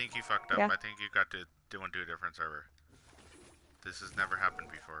 I think you fucked up. Yeah. I think you got to do a different server. This has never happened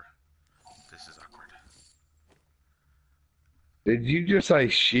before. This is awkward. Did you just say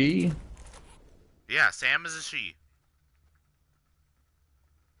she? Yeah, Sam is a she.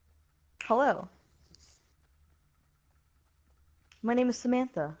 Hello. My name is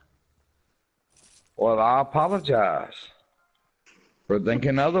Samantha. Well, I apologize for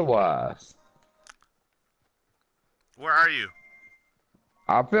thinking otherwise. Where are you?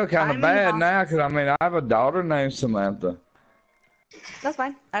 I feel kind I'm of in the bad office. now because I mean I have a daughter named Samantha. That's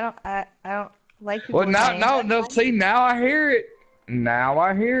fine. I don't like people. Well, saying no. that. See, now I hear it. Now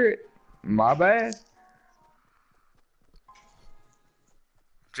I hear it. My bad.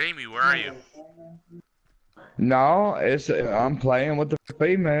 Jamie, where are you? No, I'm playing with the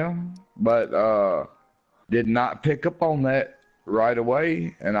female, but did not pick up on that right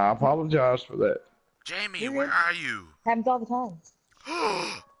away, and I apologize for that. Jamie, You're where good. are you? Happens all the time.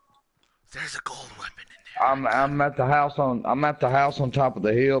 There's a gold weapon in there. I'm at the house on top of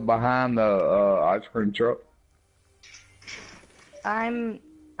the hill behind the ice cream truck. I'm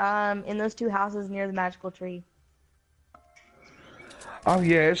in those two houses near the magical tree. Oh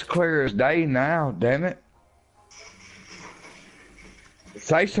yeah, it's clear as day now. Damn it!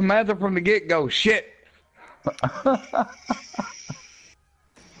 Say Samantha from the get-go. Shit.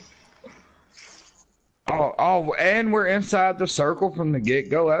 And we're inside the circle from the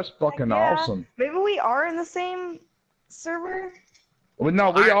get-go. That's fucking Yeah. awesome. Maybe we are in the same server? Well,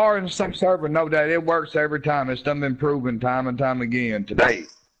 no, we are in the same server. No doubt. It works every time. It's done been proven time and time again today.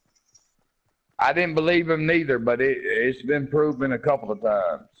 I didn't believe him neither, but it's been proven a couple of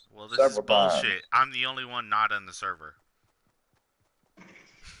times. Well, this is Several bullshit. times. I'm the only one not in the server.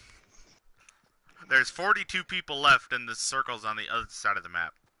 There's 42 people left, and the circle's on the other side of the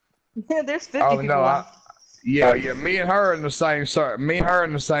map. There's 50 Oh people no, left. yeah. Me and her in the same server. Me and her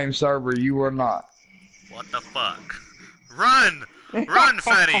in the same server. You were not. What the fuck? Run! Run,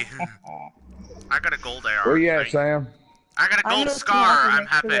 Fetty! I got a gold AR. Where you at, right? Sam? I got a I'm gold gonna scar. sneak I'm next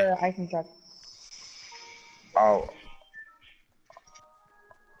to happy. the ice cream truck. Oh.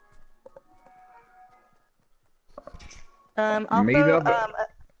 Also, Meet up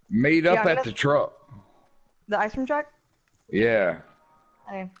yeah, I'm at gonna- the truck. the ice cream truck? Yeah,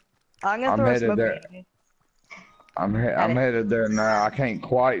 Okay. I'm gonna I'm throw a headed smoke there. grenade. I'm Got it. headed there now. I can't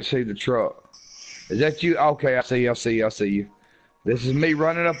quite see the truck. Is that you? Okay, I see you. This is me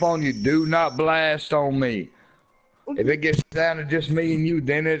running up on you. Do not blast on me. If it gets down to just me and you,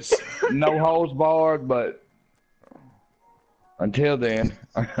 then it's no holds barred. But until then,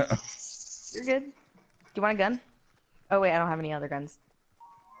 You're good. Do you want a gun? Oh wait, I don't have any other guns.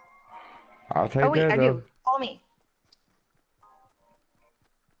 I'll take Oh wait, that I though. do. Follow me.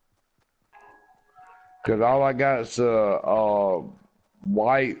 Cause all I got is a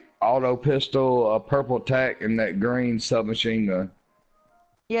white auto pistol, a purple tac, and that green submachine gun.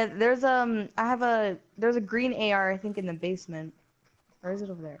 Yeah, there's there's a green AR I think in the basement. Or is it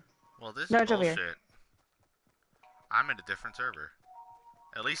over there? Well, this No, is it's over here. bullshit. I'm in a different server.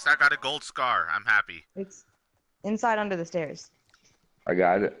 At least I got a gold scar. I'm happy. It's inside under the stairs. I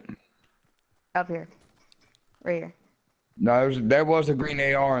got it. Up here. Right here. No, there was a green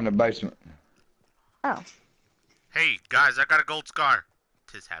AR in the basement. Oh. Hey, guys, I got a gold scar.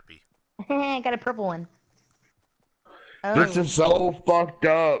 Tis happy. I got a purple one. Oh. This is so fucked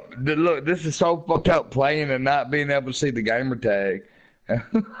up. Look, this is so fucked up playing and not being able to see the gamer tag.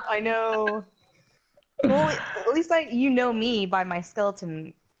 I know. Well, at least you know me by my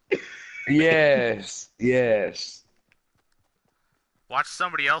skeleton. Yes. Watch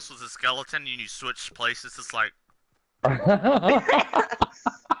somebody else with a skeleton and you switch places. It's like, well,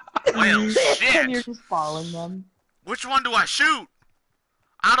 And shit. you're just following them. Which one do I shoot?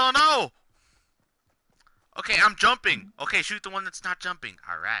 I don't know. Okay, I'm jumping. Okay, shoot the one that's not jumping.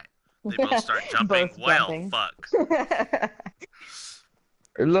 All right. They both start jumping. Both Well, jumping. fuck.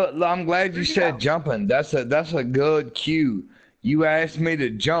 Look, I'm glad you said jumping. That's a good cue. You asked me to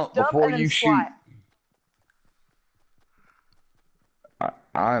jump Jump before and then you shoot. SWAT.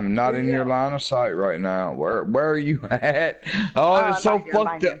 I'm not in your line of sight right now. Where are you at? Oh, Oh, it's so behind you,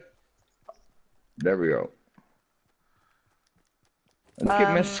 fucked behind up. There we go. Let's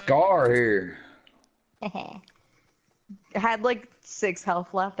get Miss Scar here. I had like 6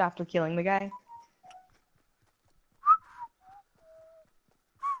 health left after killing the guy.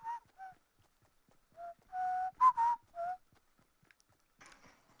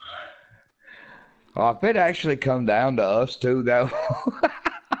 Oh, if it actually come down to us two, that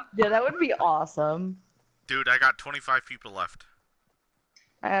Yeah, that would be awesome. Dude, I got 25 people left.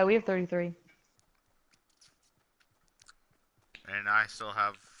 We have 33. And I still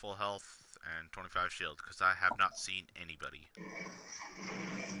have full health and 25 shield because I have not seen anybody.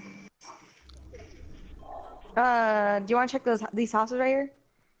 Do you want to check these houses right here?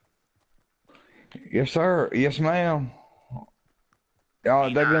 Yes, sir. Yes, ma'am. Oh,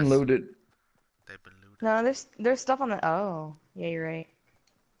 they've been Nice. looted. They've been looted. No, there's stuff on the. Oh, yeah, you're right.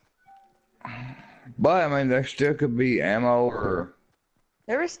 But, I mean, there still could be ammo or...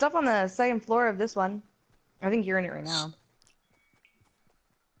 There was stuff on the second floor of this one. I think you're in it right now.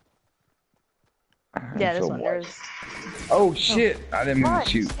 Yeah, this So one. what? There's. Oh, shit. I didn't mean What?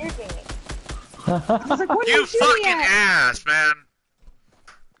 to shoot. Scared me. I was like, what are You you shooting fucking at? ass, man!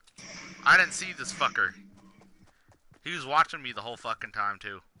 I didn't see this fucker. He was watching me the whole fucking time,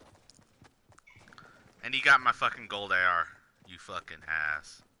 too. And he got my fucking gold AR. You fucking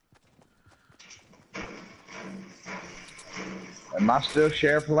ass. Am I still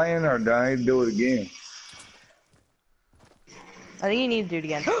share playing or do I need to do it again? I think you need to do it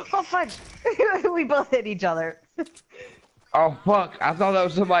again. Oh, fudge! We both hit each other. Oh, fuck. I thought that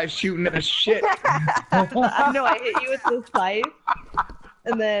was somebody shooting at shit. No, I hit you with the scythe,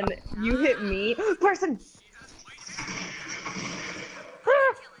 and then you hit me. Person!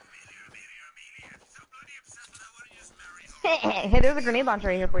 Hey, there's a grenade launcher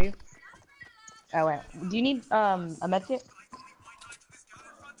right here for you. Oh, wait. Do you need, a medkit?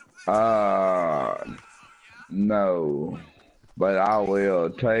 No, but I will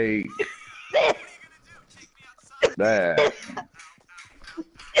take that.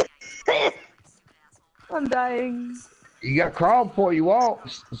 I'm dying. You got to crawl before you walk,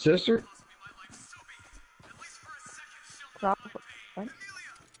 sister. What?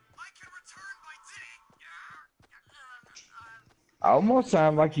 Almost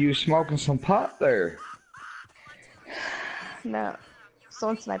sound like you was smoking some pot there. No.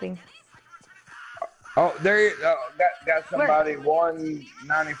 Someone's sniping. Oh, there you got somebody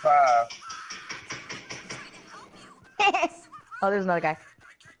 195. Oh, there's another guy.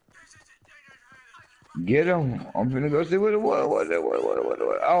 Get him. I'm gonna go see what.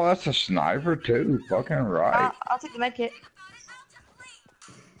 Oh, that's a sniper too. Fucking right. I'll take the med kit.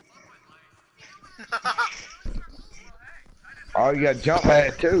 Oh, you got jump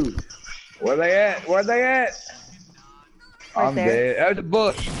pad too. Where they at? Where they at? Right I'm there. dead. Oh, the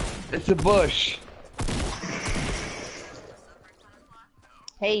bush. It's a bush.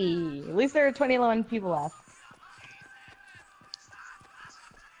 Hey, at least there are 21 people left.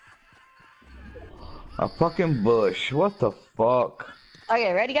 A fucking bush. What the fuck?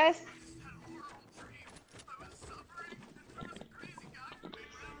 Okay, ready, guys?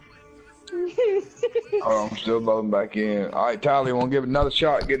 Oh, I'm still loading back in. All right, Tyler, you want to give it another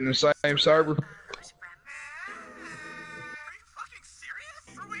shot? Get in the same server?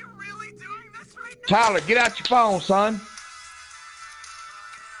 Tyler, get out your phone, son.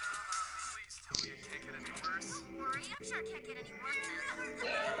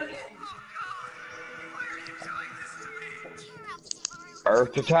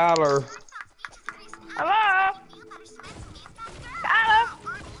 Earth to Tyler. Hello? Tyler?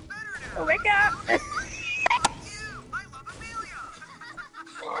 Oh, wake up!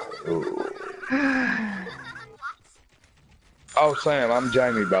 Oh, Sam, I'm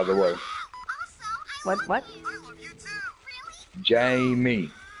Jamie, by the way. What?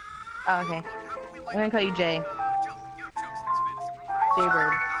 Jamie. Oh, okay. I'm gonna call you Jay.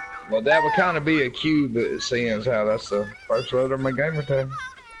 Jaybird. Well, that would kind of be a cue, but seeing as how that's the first letter of my gamer tag.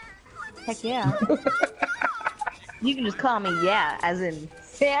 Heck yeah. You can just call me Yeah, as in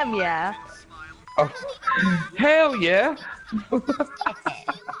Sam Yeah. Oh, hell yeah.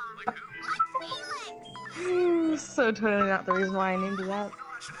 So totally not the reason why I named it that.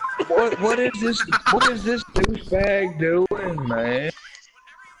 What is this douchebag doing, man?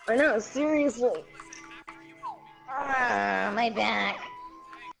 I know, seriously. My back.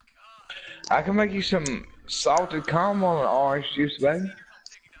 I can make you some salted caramel and orange juice, baby.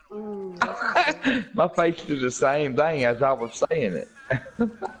 Ooh, My face did the same thing as I was saying it.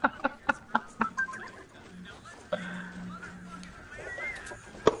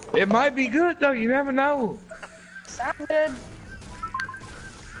 It might be good though, you never know. sound good.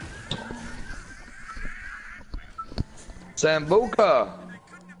 Sambuca.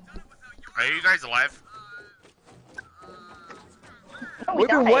 Are you guys alive? Oh, We've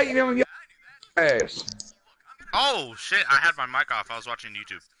been died. waiting on your ass. Oh shit! I had my mic off. I was watching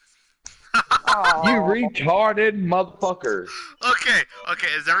YouTube. Aw. You retarded motherfucker. Okay.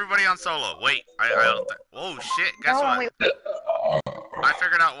 Is everybody on solo? Wait. Oh shit! Guess Oh, what? wait. I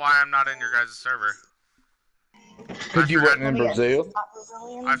figured out why I'm not in your guys' server. Cause you wasn't in Brazil.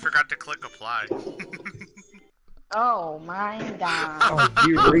 I forgot to click apply. Oh my god. Oh,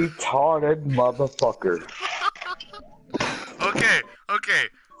 you retarded motherfucker. Okay.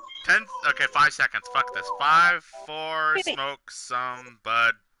 5 seconds. Fuck this. 5, 4, smoke some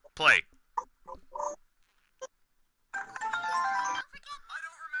bud. Play. I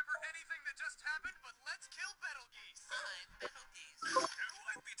don't remember anything that just happened, but let's kill Betelgeuse. I'm Betelgeuse. No,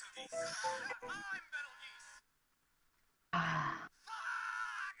 I'm Betelgeuse. I'm Betelgeuse.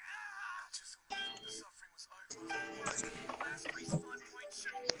 Fuck! Just when I thought the suffering was over, the last respawn point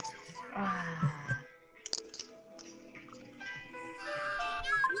shouldn't be too far.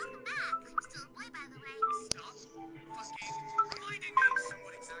 Stop fucking reminding me. So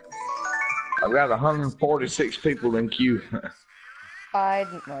what exactly? I've got 146 people in queue. I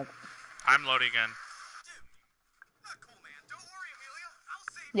didn't look. I'm loading in. Not cool, man. Don't worry, Amelia. I'll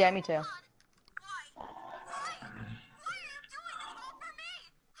save Yeah, me too. Why? Why? Why are you doing this all for me?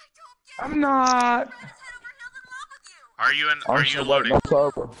 I don't get I'm not. it. I said I was in love with you. Are you in? I'm Are you still loading? waiting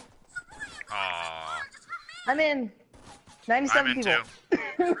on server. Aw. I'm in. 97 I'm in people.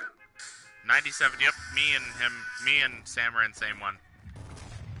 too. 97. Yep. Me and Sam are in same one.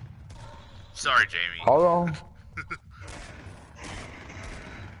 Sorry, Jamie. Hold on.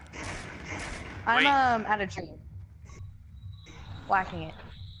 I'm Wait. at a tree. Whacking it.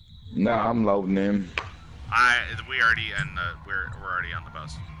 No, I'm loading in. We're already on the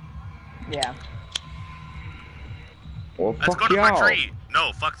bus. Yeah. Well, Let's fuck go to y'all. my tree.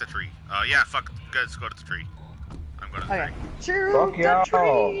 No, fuck the tree. Yeah, fuck. Let's go to the tree. I'm going to the Okay. tree. Shoot Fuck the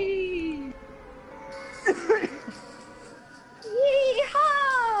y'all. tree!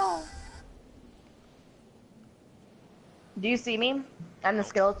 Yeehaw! Do you see me? I'm the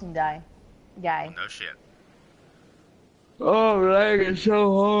skeleton guy. No shit. Oh, leg is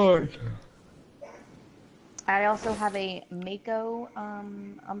so hard. I also have a Mako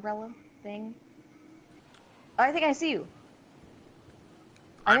umbrella thing. Oh, I think I see you.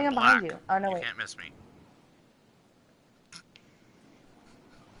 I think I'm behind you. Oh no, You wait. can't miss me.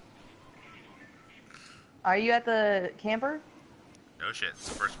 Are you at the camper? No shit. It's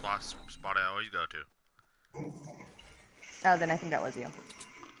the first spot I always go to. Oh, then I think that was you.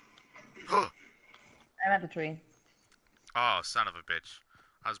 I'm at the tree. Oh, son of a bitch.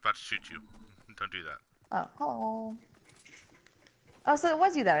 I was about to shoot you. Don't do that. Oh, hello. Oh, so it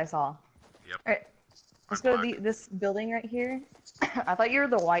was you that I saw. Yep. Alright, let's I'm go to black. this building right here. I thought you were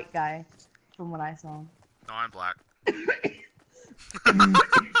the white guy from what I saw. No, I'm black.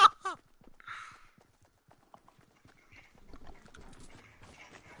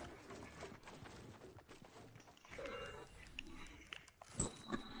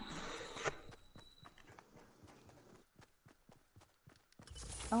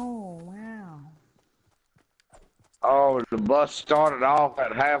 Oh, wow. Oh, the bus started off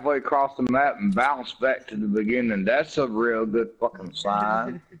at halfway across the map and bounced back to the beginning. That's a real good fucking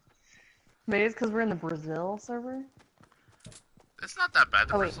sign. Maybe it's because we're in the Brazil server? It's not that bad,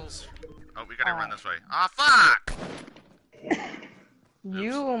 the Oh, wait. bristles. Oh, we gotta run this way. Ah, fuck! You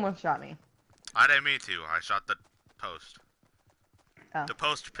Oops. almost shot me. I didn't mean to. I shot the post. Oh. The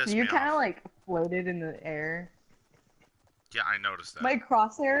post pissed You me kind of off. like floated in the air. Yeah, I noticed that. My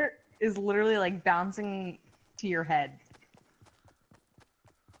crosshair is literally like bouncing to your head.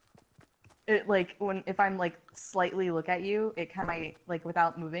 It like if I'm like slightly look at you, it kind of like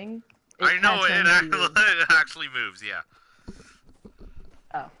without moving. I know kinda it turns to you. it actually moves, yeah.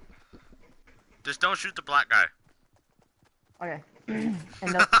 Oh, Just don't shoot the black guy. okay. And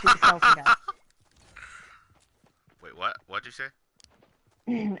don't shoot the skeleton guy. Wait, what? What'd you say?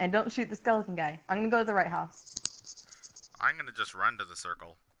 And don't shoot the skeleton guy. I'm gonna go to the right house. I'm gonna just run to the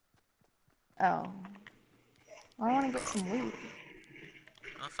circle. Oh. I want to get some loot.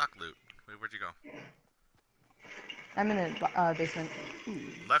 Oh, fuck loot. Wait, where'd you go? I'm in the basement.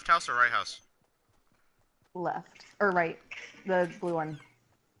 Left house or right house? Left. Or right. The blue one.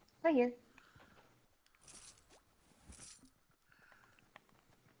 Right here.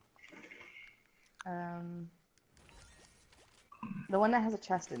 The one that has a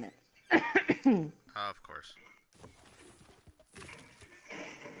chest in it. Of course.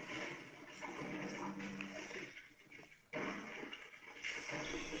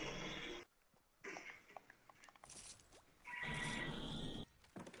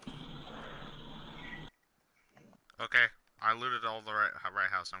 Okay, I looted all the right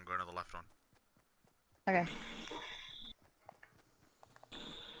house. I'm going to the left one. Okay.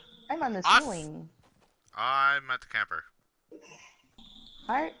 I'm on the Off. ceiling. I'm at the camper.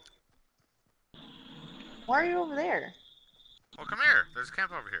 Hi. Why are you over there? Well, come here. There's a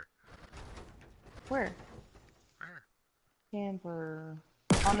camp over here. Where? Right here. Camper.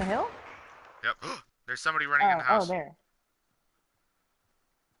 On the hill? Yep. There's somebody running in the Oh, house. there.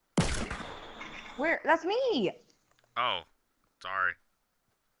 Where? That's me! Oh, sorry.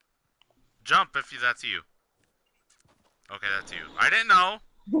 Jump if that's you. Okay, that's you. I didn't know.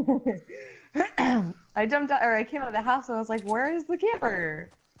 I jumped out, or I came out of the house and I was like, where is the camper?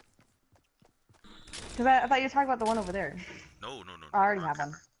 Because I thought you were talking about the one over there. No, no, no. I already no. have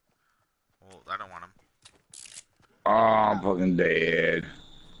one. Well, I don't want him. Oh, I'm fucking dead.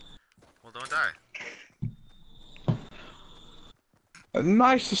 Well, don't die.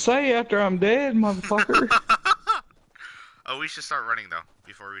 Nice to say after I'm dead, motherfucker. Oh, we should start running though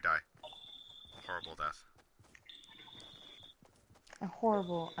before we die. A horrible death. A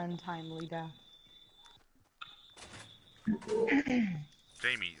horrible, untimely death.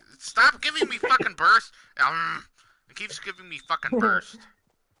 Jamie, stop giving me fucking burst. It keeps giving me fucking burst.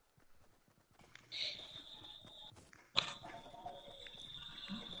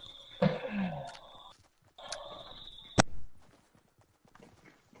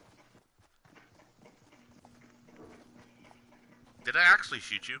 Did I actually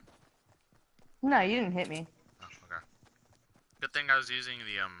shoot you? No, you didn't hit me. Oh, okay. Good thing I was using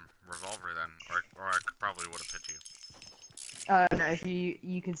the revolver then, or I probably would have hit you. No, if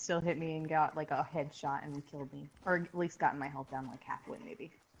you could still hit me and got like a headshot and killed me, or at least gotten my health down like halfway,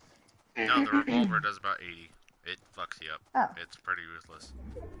 maybe. No, the revolver does about 80. It fucks you up. Oh. It's pretty useless.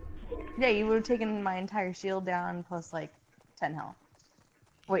 Yeah, you would have taken my entire shield down plus like 10 health.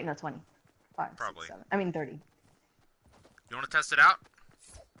 Wait, no, 20. 5, Probably. 6, 7. I mean 30. You want to test it out?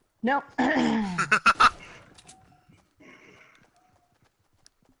 Nope.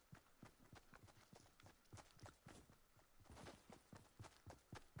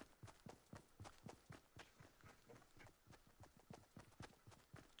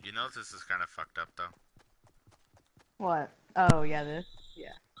 You know this is kind of fucked up though. What? Oh, yeah, this.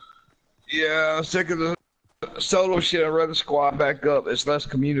 Yeah. Yeah, I'm sick of the solo shit. I'd rather squad back up. It's less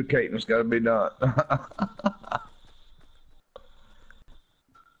communicating. It's got to be done.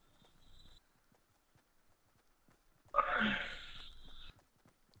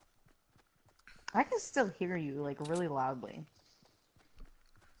 I can still hear you, like, really loudly.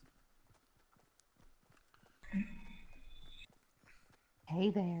 Hey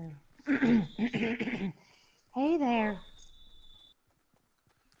there. Hey there.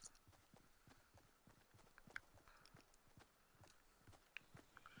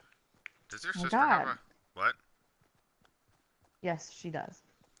 Does your Oh, sister have God. a what? Yes, she does.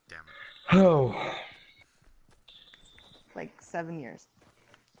 Damn it! Oh, Like 7 years.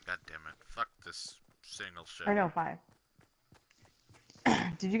 God damn it! Fuck this single shit. Or no, 5.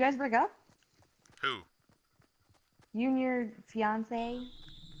 Did you guys break up? Who? You and your fiance?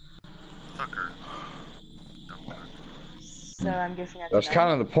 Fuck her. Don't fuck. So I'm guessing that's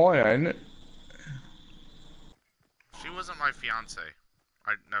kind of the point, ain't it? She wasn't my fiance.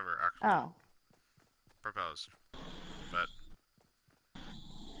 I never actually Oh. proposed. But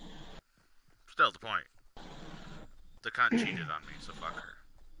still the point. The cunt cheated on me, so fuck her.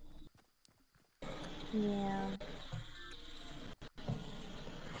 Yeah.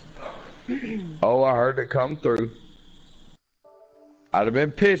 Oh, I heard it come through. I'd have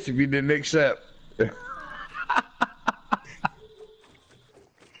been pissed if you didn't accept.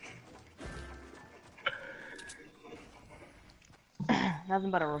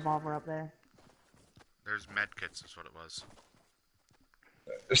 Nothing but a revolver up there. There's medkits, is what it was.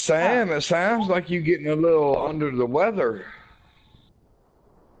 Sam, it sounds like you getting a little under the weather.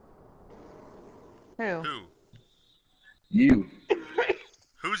 Who? Who? You.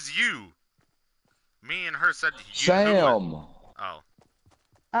 Who's you? Me and her said you. Who Sam. was- Oh.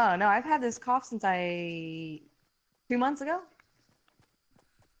 Oh, no, I've had this cough since 2 months ago.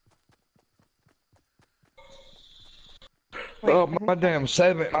 Wait, Oh, I think- my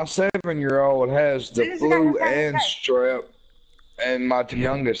 7-year-old has the There's a guy, flu there's a guy, there's a and guy. strep, and my two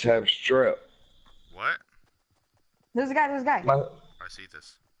youngest have strep. What? There's a guy, there's a guy. My, I see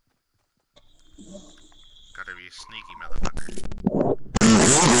this. Gotta be a sneaky motherfucker.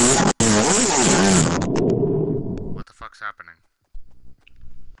 What the fuck's happening?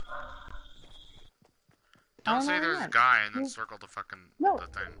 I Don't don't say know there's a what. guy and then He's- circle the fucking No. the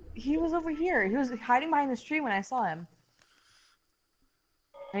thing. He was over here. He was hiding behind this tree when I saw him.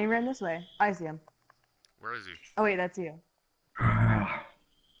 And he ran this way. I see him. Where is he? Oh, wait, that's you. I'm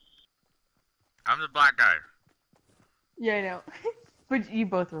the black guy. Yeah, I know. But you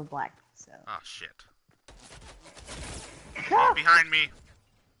both were black, so. Oh shit. Ah! Behind me.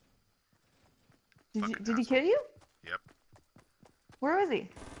 Did Fucking he asshole. kill you? Yep. Where was he?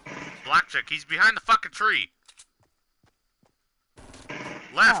 Black chick. He's behind the fucking tree.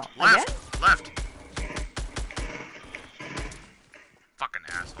 Left. Oh, left. again? Left. Fucking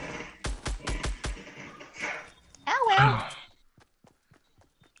asshole. Oh, well.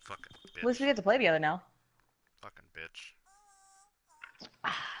 Fucking At least bitch. we get to play together now. Fucking bitch.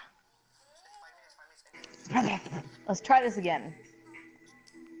 Let's try this again.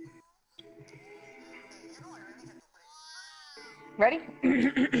 Ready?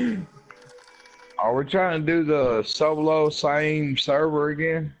 are we trying to do the solo same server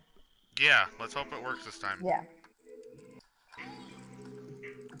again? Yeah. Let's hope it works this time. Yeah.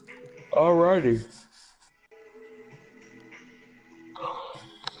 Alrighty.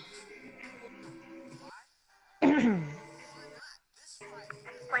 Playing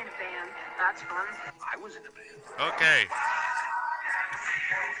a band. That's fun. I was in a band. Okay.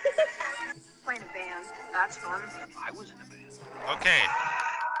 Playing a band. That's fun. I was in a band. Okay.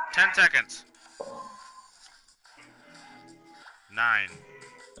 10 seconds. 9,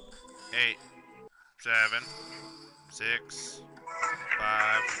 8, 7, 6,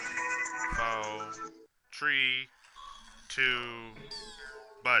 5, 4, 3, 2,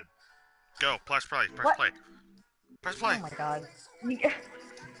 bud. Go. Press play. Press What? play. Press play. Oh my god.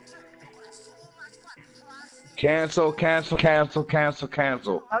 Cancel, cancel, cancel, cancel,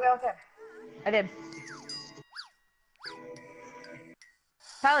 cancel. Okay. I did.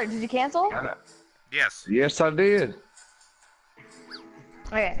 Tyler, did you cancel? Yes. Yes, I did.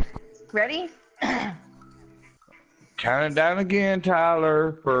 Okay. Ready? Count it down again,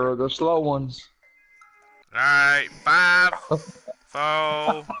 Tyler, for the slow ones. Alright, 5, 4,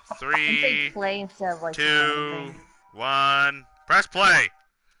 And say 3, play instead of like 2, 1. Press play.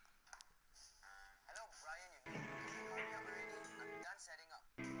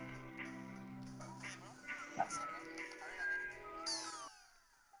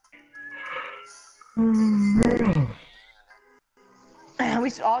 We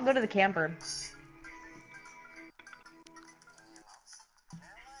should all go to the camper.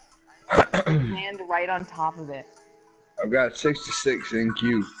 Land right on top of it. I've got 66 in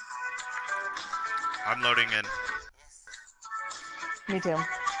queue. I'm loading in. Me too.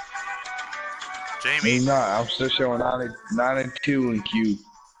 Jamie. Me not. I'm still showing 92 in queue.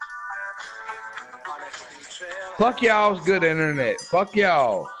 Fuck y'all's good internet. Fuck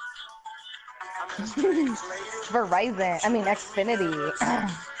y'all. Verizon. I mean Xfinity.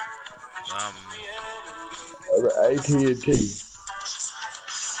 AT&T.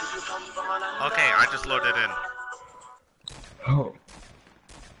 Okay, I just loaded in. Oh.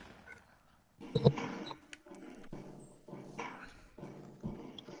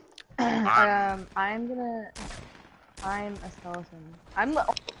 I'm a skeleton. I'm the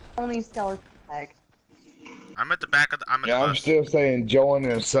only skeleton tag. I'm at the back of the. I'm at Yeah, the I'm bus. still saying join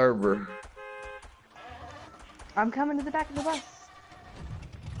the server. I'm coming to the back of the bus.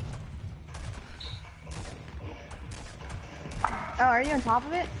 Oh, are you on top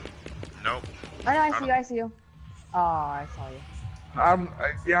of it? Nope. Oh no, I see you, I see you. Oh, I saw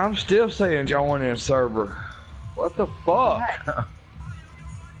you. I'm still saying join the server. What the fuck?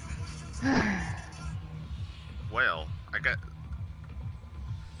 Well, I got.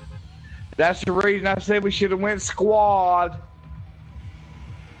 That's the reason I said we should have went squad.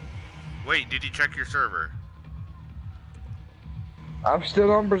 Wait, did you check your server? I'm still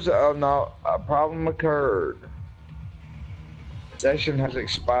on Brazil. Oh, no, a problem occurred. Session has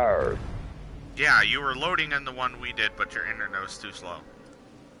expired. Yeah, you were loading in the one we did, but your internet was too slow.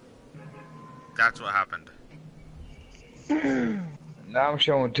 That's what happened. Now I'm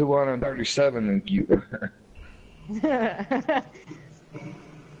showing 237 in queue.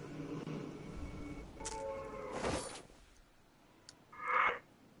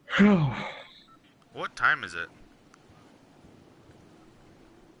 What time is it?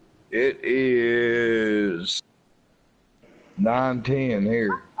 It is 9:10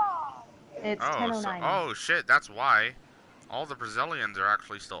 here. It's Oh, 10:09. oh shit, that's why. All the Brazilians are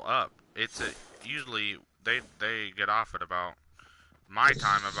actually still up. It's usually they get off at about my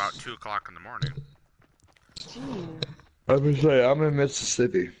time, about 2 o'clock in the morning. Jeez. Let me say, I'm in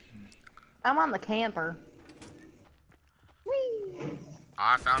Mississippi. I'm on the camper. Whee!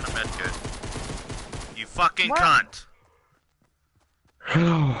 I found a medkit. You fucking What? cunt.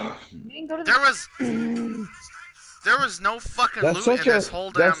 You didn't go to the There was no fucking That's loot such in a this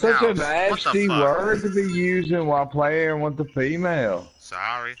whole damn that's such house. a What the nasty fuck? word to be using while playing with the female.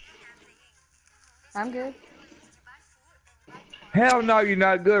 Sorry. I'm good. Hell no, you're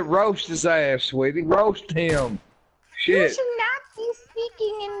not good. Roast his ass, sweetie. Roast him. You Shit. should not be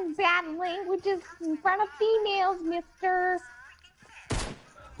speaking in bad languages in front of females, mister.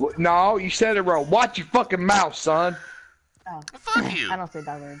 No, you said it wrong. Watch your fucking mouth, son. Oh. Well, fuck you. I don't say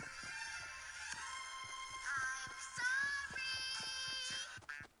that word.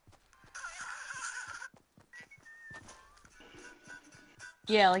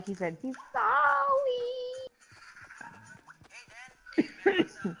 Yeah, like you said, he's sorry.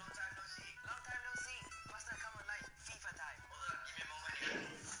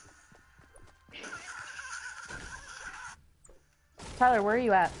 Tyler, where are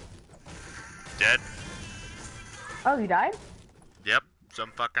you at? Dead? Oh, you died? Yep.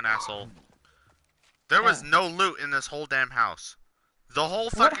 Some fucking asshole. There was no loot in this whole damn house. The whole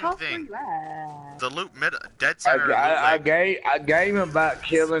What fucking house thing. were you at? The loot dead center loot I lake. gave him about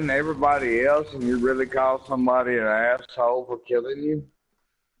killing everybody else, and you really call somebody an asshole for killing you?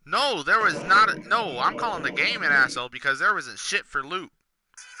 No, there was not. No, I'm calling the game an asshole because there wasn't shit for loot.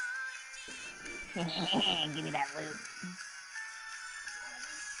 Give me that loot.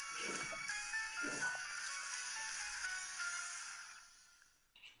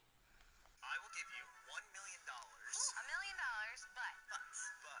 I will give you $1 million. $1 million, but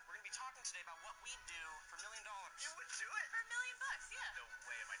But we're gonna be talking today about what we'd do for $1 million. You would do it? for $1 million, yeah. No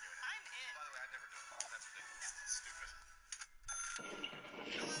way am I doing it. I'm in. By the way, I've never done it. That's ridiculous. That's stupid.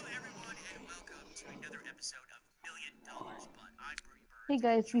 Hello, everyone, and welcome to another episode of $1 Million But. I'm Bernie Burns. Hey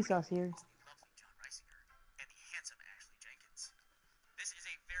guys, Vsauce here. Lovely John Reisinger and the handsome Ashley Jenkins. This is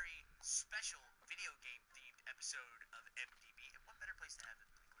a very special video game themed episode of MDB, and what better place to have it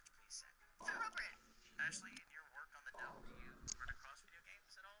than the Glitch Please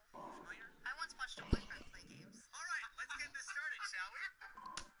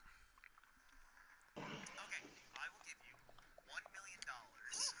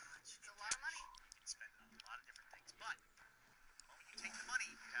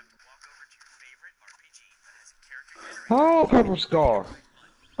Oh, purple scar.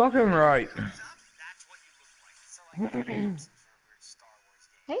 Fucking right. That's what you look like. So like weird Star Wars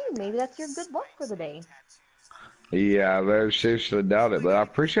Hey, games. maybe that's your good luck for the day. Tattoos. Yeah, I very seriously doubt it, but I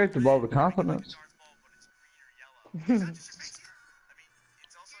appreciate the vote of Like confidence. Darth Maul, but it's green or yellow. It's not just your face hair. I mean,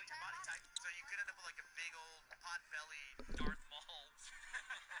 it's also your body type. So you could end up with like a big old pot-bellied Darth Maul.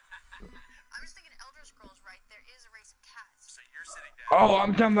 I'm just thinking Elder Scrolls, right? There is a race of cats. So you're sitting down. Oh,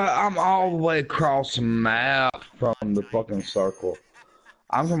 I'm talking about, I'm all the way across the map from the fucking circle.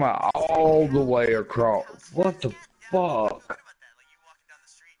 I'm talking about all the way across. What the fuck? Good about that. Like you walking down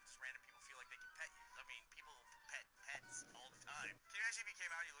the street, just random people feel like they can pet you. I mean, people pet pets all the time. Can you imagine if you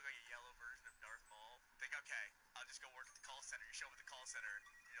came out and you look like a yellow version of Darth Maul? Think, okay, I'll just go work at the call center. You show up at the call center.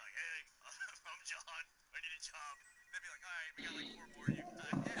 You're like, hey, I'm John. I need a job. They'd be like, all right, we got like 4 more of you.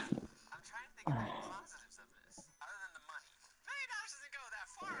 Yeah. I'm trying to think of the positives of this, other than the money. $1 million doesn't go that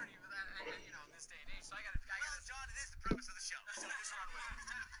far, even that, you know, in this day and age. So I gotta. Well, John, it is the premise of the show. So just run with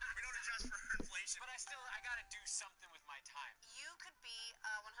it. We don't adjust for inflation. But I gotta do something with my time. You could be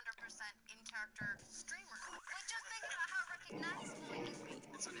a 100% in-character streamer. Like, just think about how recognizable you'd be.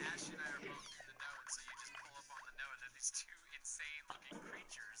 And so Ashley and I are both in the know, and so you just pull up on the know, and then these two insane-looking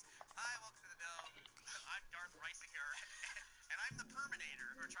creatures. Hi, welcome to the know. I'm Darth Reisinger, and I'm the Perminator.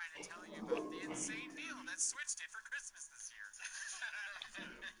 We're trying to tell you about the insane deal that Switch did for Christmas this year.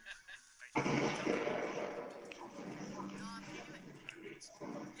 No, I'm gonna do it.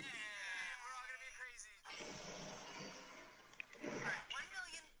 Yeah, we're all gonna be crazy. Alright, 1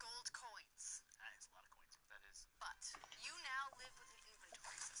 million gold coins. That is a lot of coins. That is. But you now live with an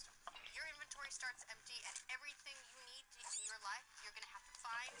inventory system. Your inventory starts empty, and everything you need in your life, you're gonna have to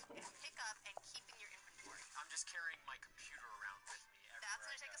find, pick up, and keep in your inventory. I'm just carrying my computer around with me everywhere. That's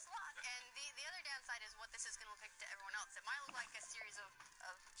gonna take a slot. And the other downside is what this is gonna look like to everyone else. It might look like a series of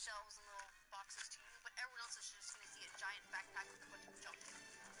shelves and little boxes to you, but everyone else is just gonna see a giant backpack with a bunch of junk in it.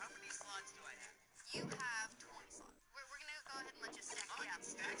 How many slots do I have? You have 20 slots. We're gonna go ahead and let you stack Oh, it I up. can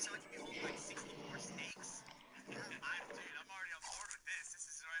stack, so I can be holding like 64 steaks. I'm already on board with this. This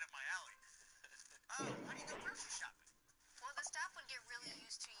is right up my alley. Oh, how do you go grocery shopping? Well, the staff would get really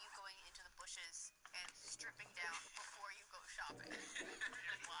used to you going into the bushes and stripping down before you go shopping.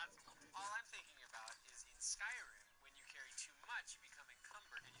 Impossible. All I'm thinking about is in Skyrim, when you carry too much, you become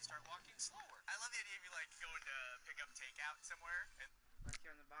encumbered and you start walking slower. I love the idea of you like going to pick up takeout somewhere and Like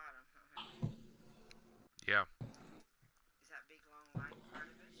here on the bottom. Yeah. Is that big long line part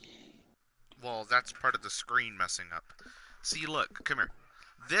of it? Well, that's part of the screen messing up. See, look, come here.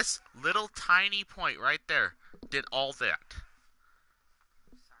 This little tiny point right there did all that.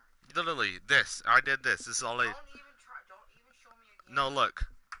 Sorry. Literally, this. I did this. This is all I... Don't even try. Don't even show me again. No, look.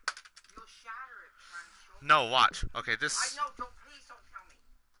 You'll shatter it trying to show me. No, watch. Okay, I this... know. Don't. Please don't tell me.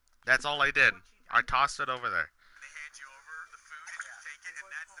 That's all I did. I tossed it over there. they hand you over the food and you take it, and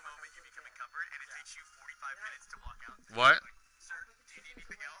that's the moment you become encumbered, and it takes you 45 minutes to walk out. What? Like, sir, do you need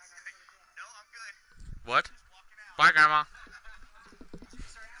anything else? No, I'm good. What? Just walking out. Bye, Grandma. So you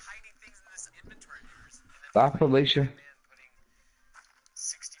start hiding things in this inventory of yours, and then Bye, Felicia. man putting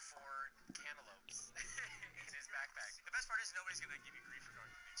 64 cantaloupes in his backpack. The best part is nobody's gonna give you grief for going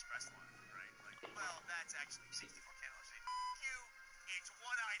through the express line, right? Like, well, that's actually 64 cantaloupes. You, it's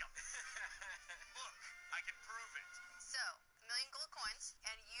one item. Look, I can prove it. So, 1 million gold coins,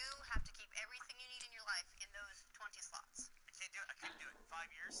 and you have to keep everything you need in your life in those 20 slots. I can't do it. I couldn't do it in 5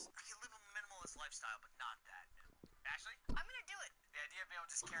 years. I can live a minimalist lifestyle, but not that minimal. Ashley, I'm gonna do it. the idea of being able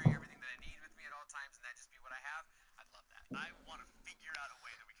to just carry everything that I need with me at all times and that just be what I have, I'd love that. I want to figure out a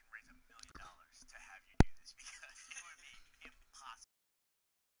way that we can raise $1 million to have you do this because it would be impossible.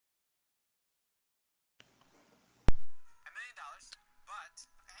 $1 million, but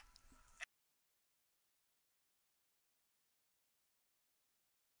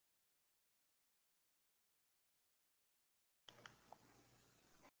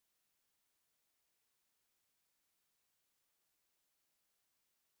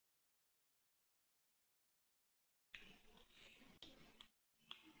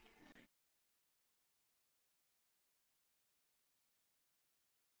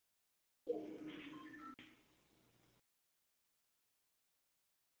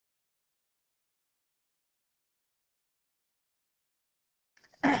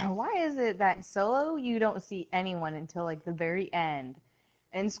Okay. Why is it that solo you don't see anyone until like the very end?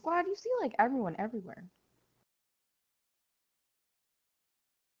 And squad you see like everyone everywhere.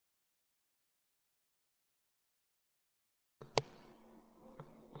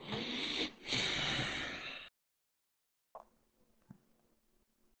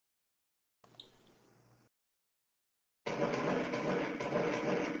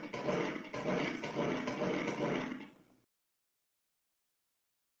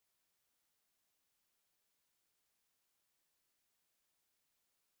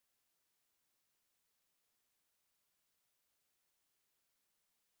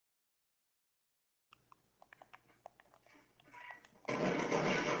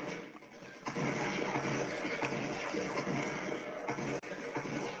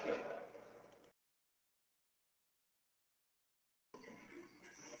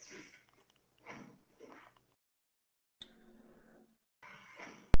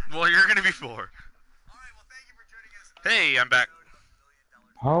 Well, you're gonna be 4. Alright, well, thank you for joining us. Hey, I'm back.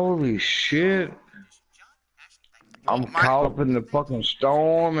 Holy shit. Well, I'm caught up in the fucking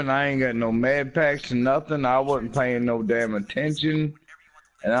storm and I ain't got no med packs and nothing. I wasn't paying no damn attention.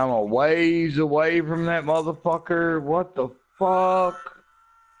 And I'm a ways away from that motherfucker. What the fuck?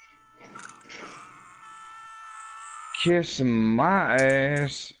 Kissing my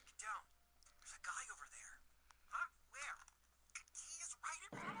ass. Down. There's a guy over there. Huh? Where? He is right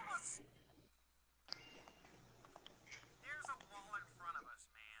in front of us. There's a wall in front of us,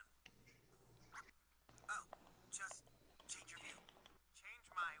 man. Oh, just change your view. Change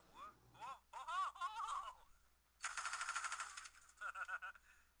my whoa. Whoa. Oh! This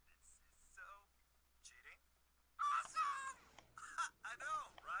is so cheating. Awesome! I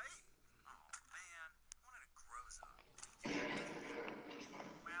know, right? Oh, man. I wanted to grows up.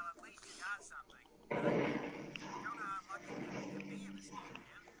 Well, at least you got something. You don't know how lucky people can be in this game,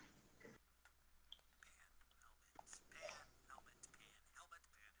 man. Pan, helmet,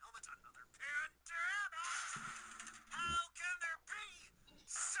 helmet, another pan. Damn it! How can there be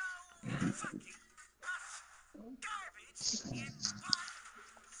so fucking much garbage in one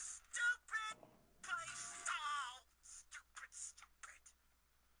stupid place? Oh, stupid.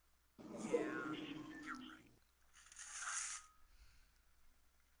 Yeah, you're right.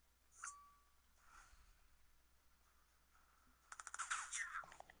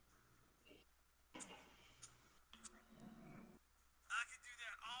 I can do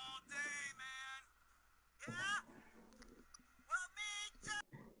that all day, man. Yeah? Well, me too.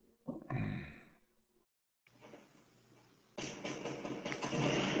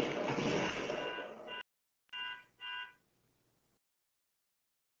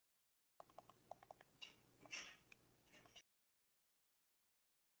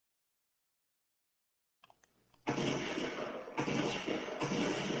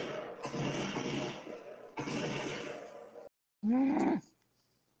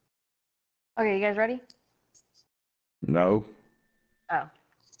 Okay, you guys ready? No. Oh.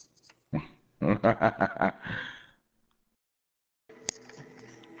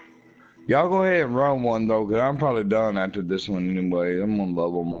 Y'all go ahead and run one though, cause I'm probably done after this one anyway. I'm gonna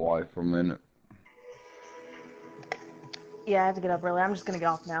love on my wife for a minute. Yeah, I have to get up early. I'm just gonna get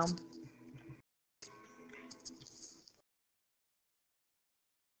off now.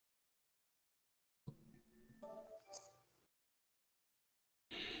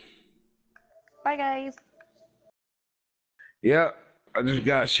 Bye, guys. Yeah, I just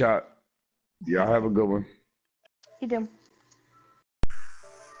got shot. Y'all have a good one. You do.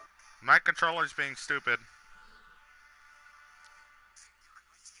 My controller's being stupid.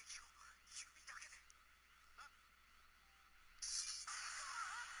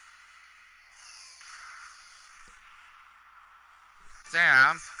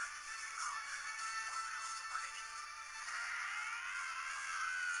 Damn.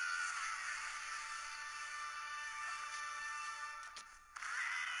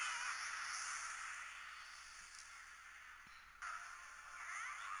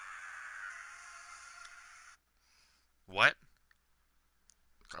 What?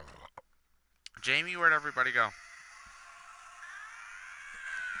 Jamie, where'd everybody go?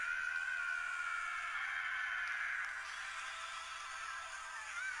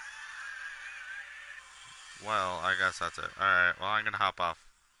 Well, I guess that's it. Alright, well, I'm gonna hop off.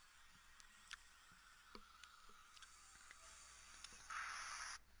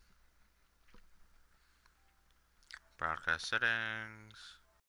 Broadcast settings.